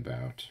thinking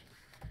about.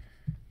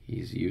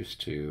 He's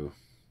used to.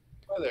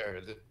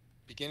 Weather,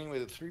 beginning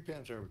with a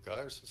 3-pin turn,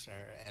 regardless of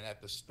scenario, and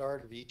at the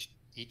start of each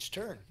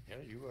turn. Yeah,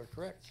 you are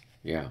correct.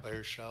 Yeah.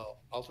 Players shall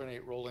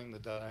alternate rolling the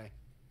die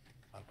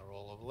on a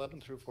roll of 11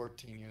 through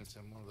 14 units,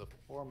 and one of the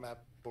 4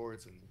 map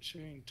boards in the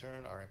shooting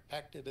turn are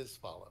impacted as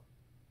follows.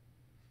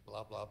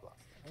 Blah blah blah.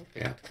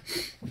 Okay. Yeah,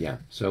 yeah.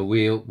 So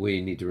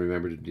we need to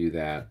remember to do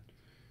that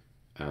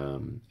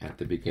at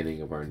the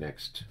beginning of our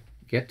next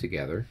get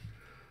together.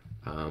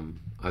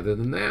 Other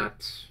than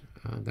that,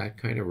 that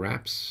kind of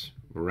wraps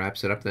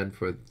it up then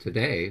for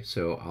today.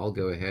 So I'll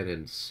go ahead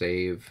and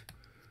save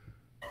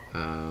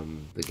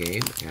the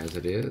game as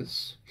it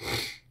is,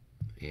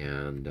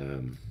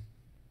 and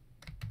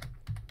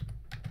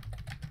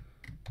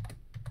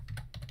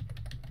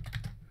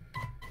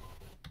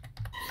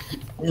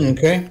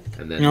Okay.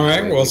 and then All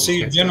right. we We'll will see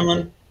you, catch up.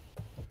 gentlemen.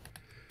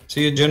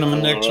 See you,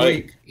 gentlemen, next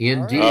week.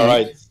 Indeed. All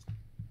right.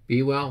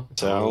 Be well.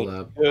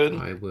 Sounds good.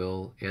 I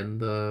will end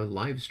the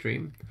live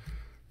stream.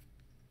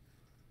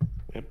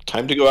 Yep,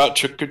 time to go out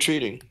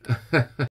trick-or-treating.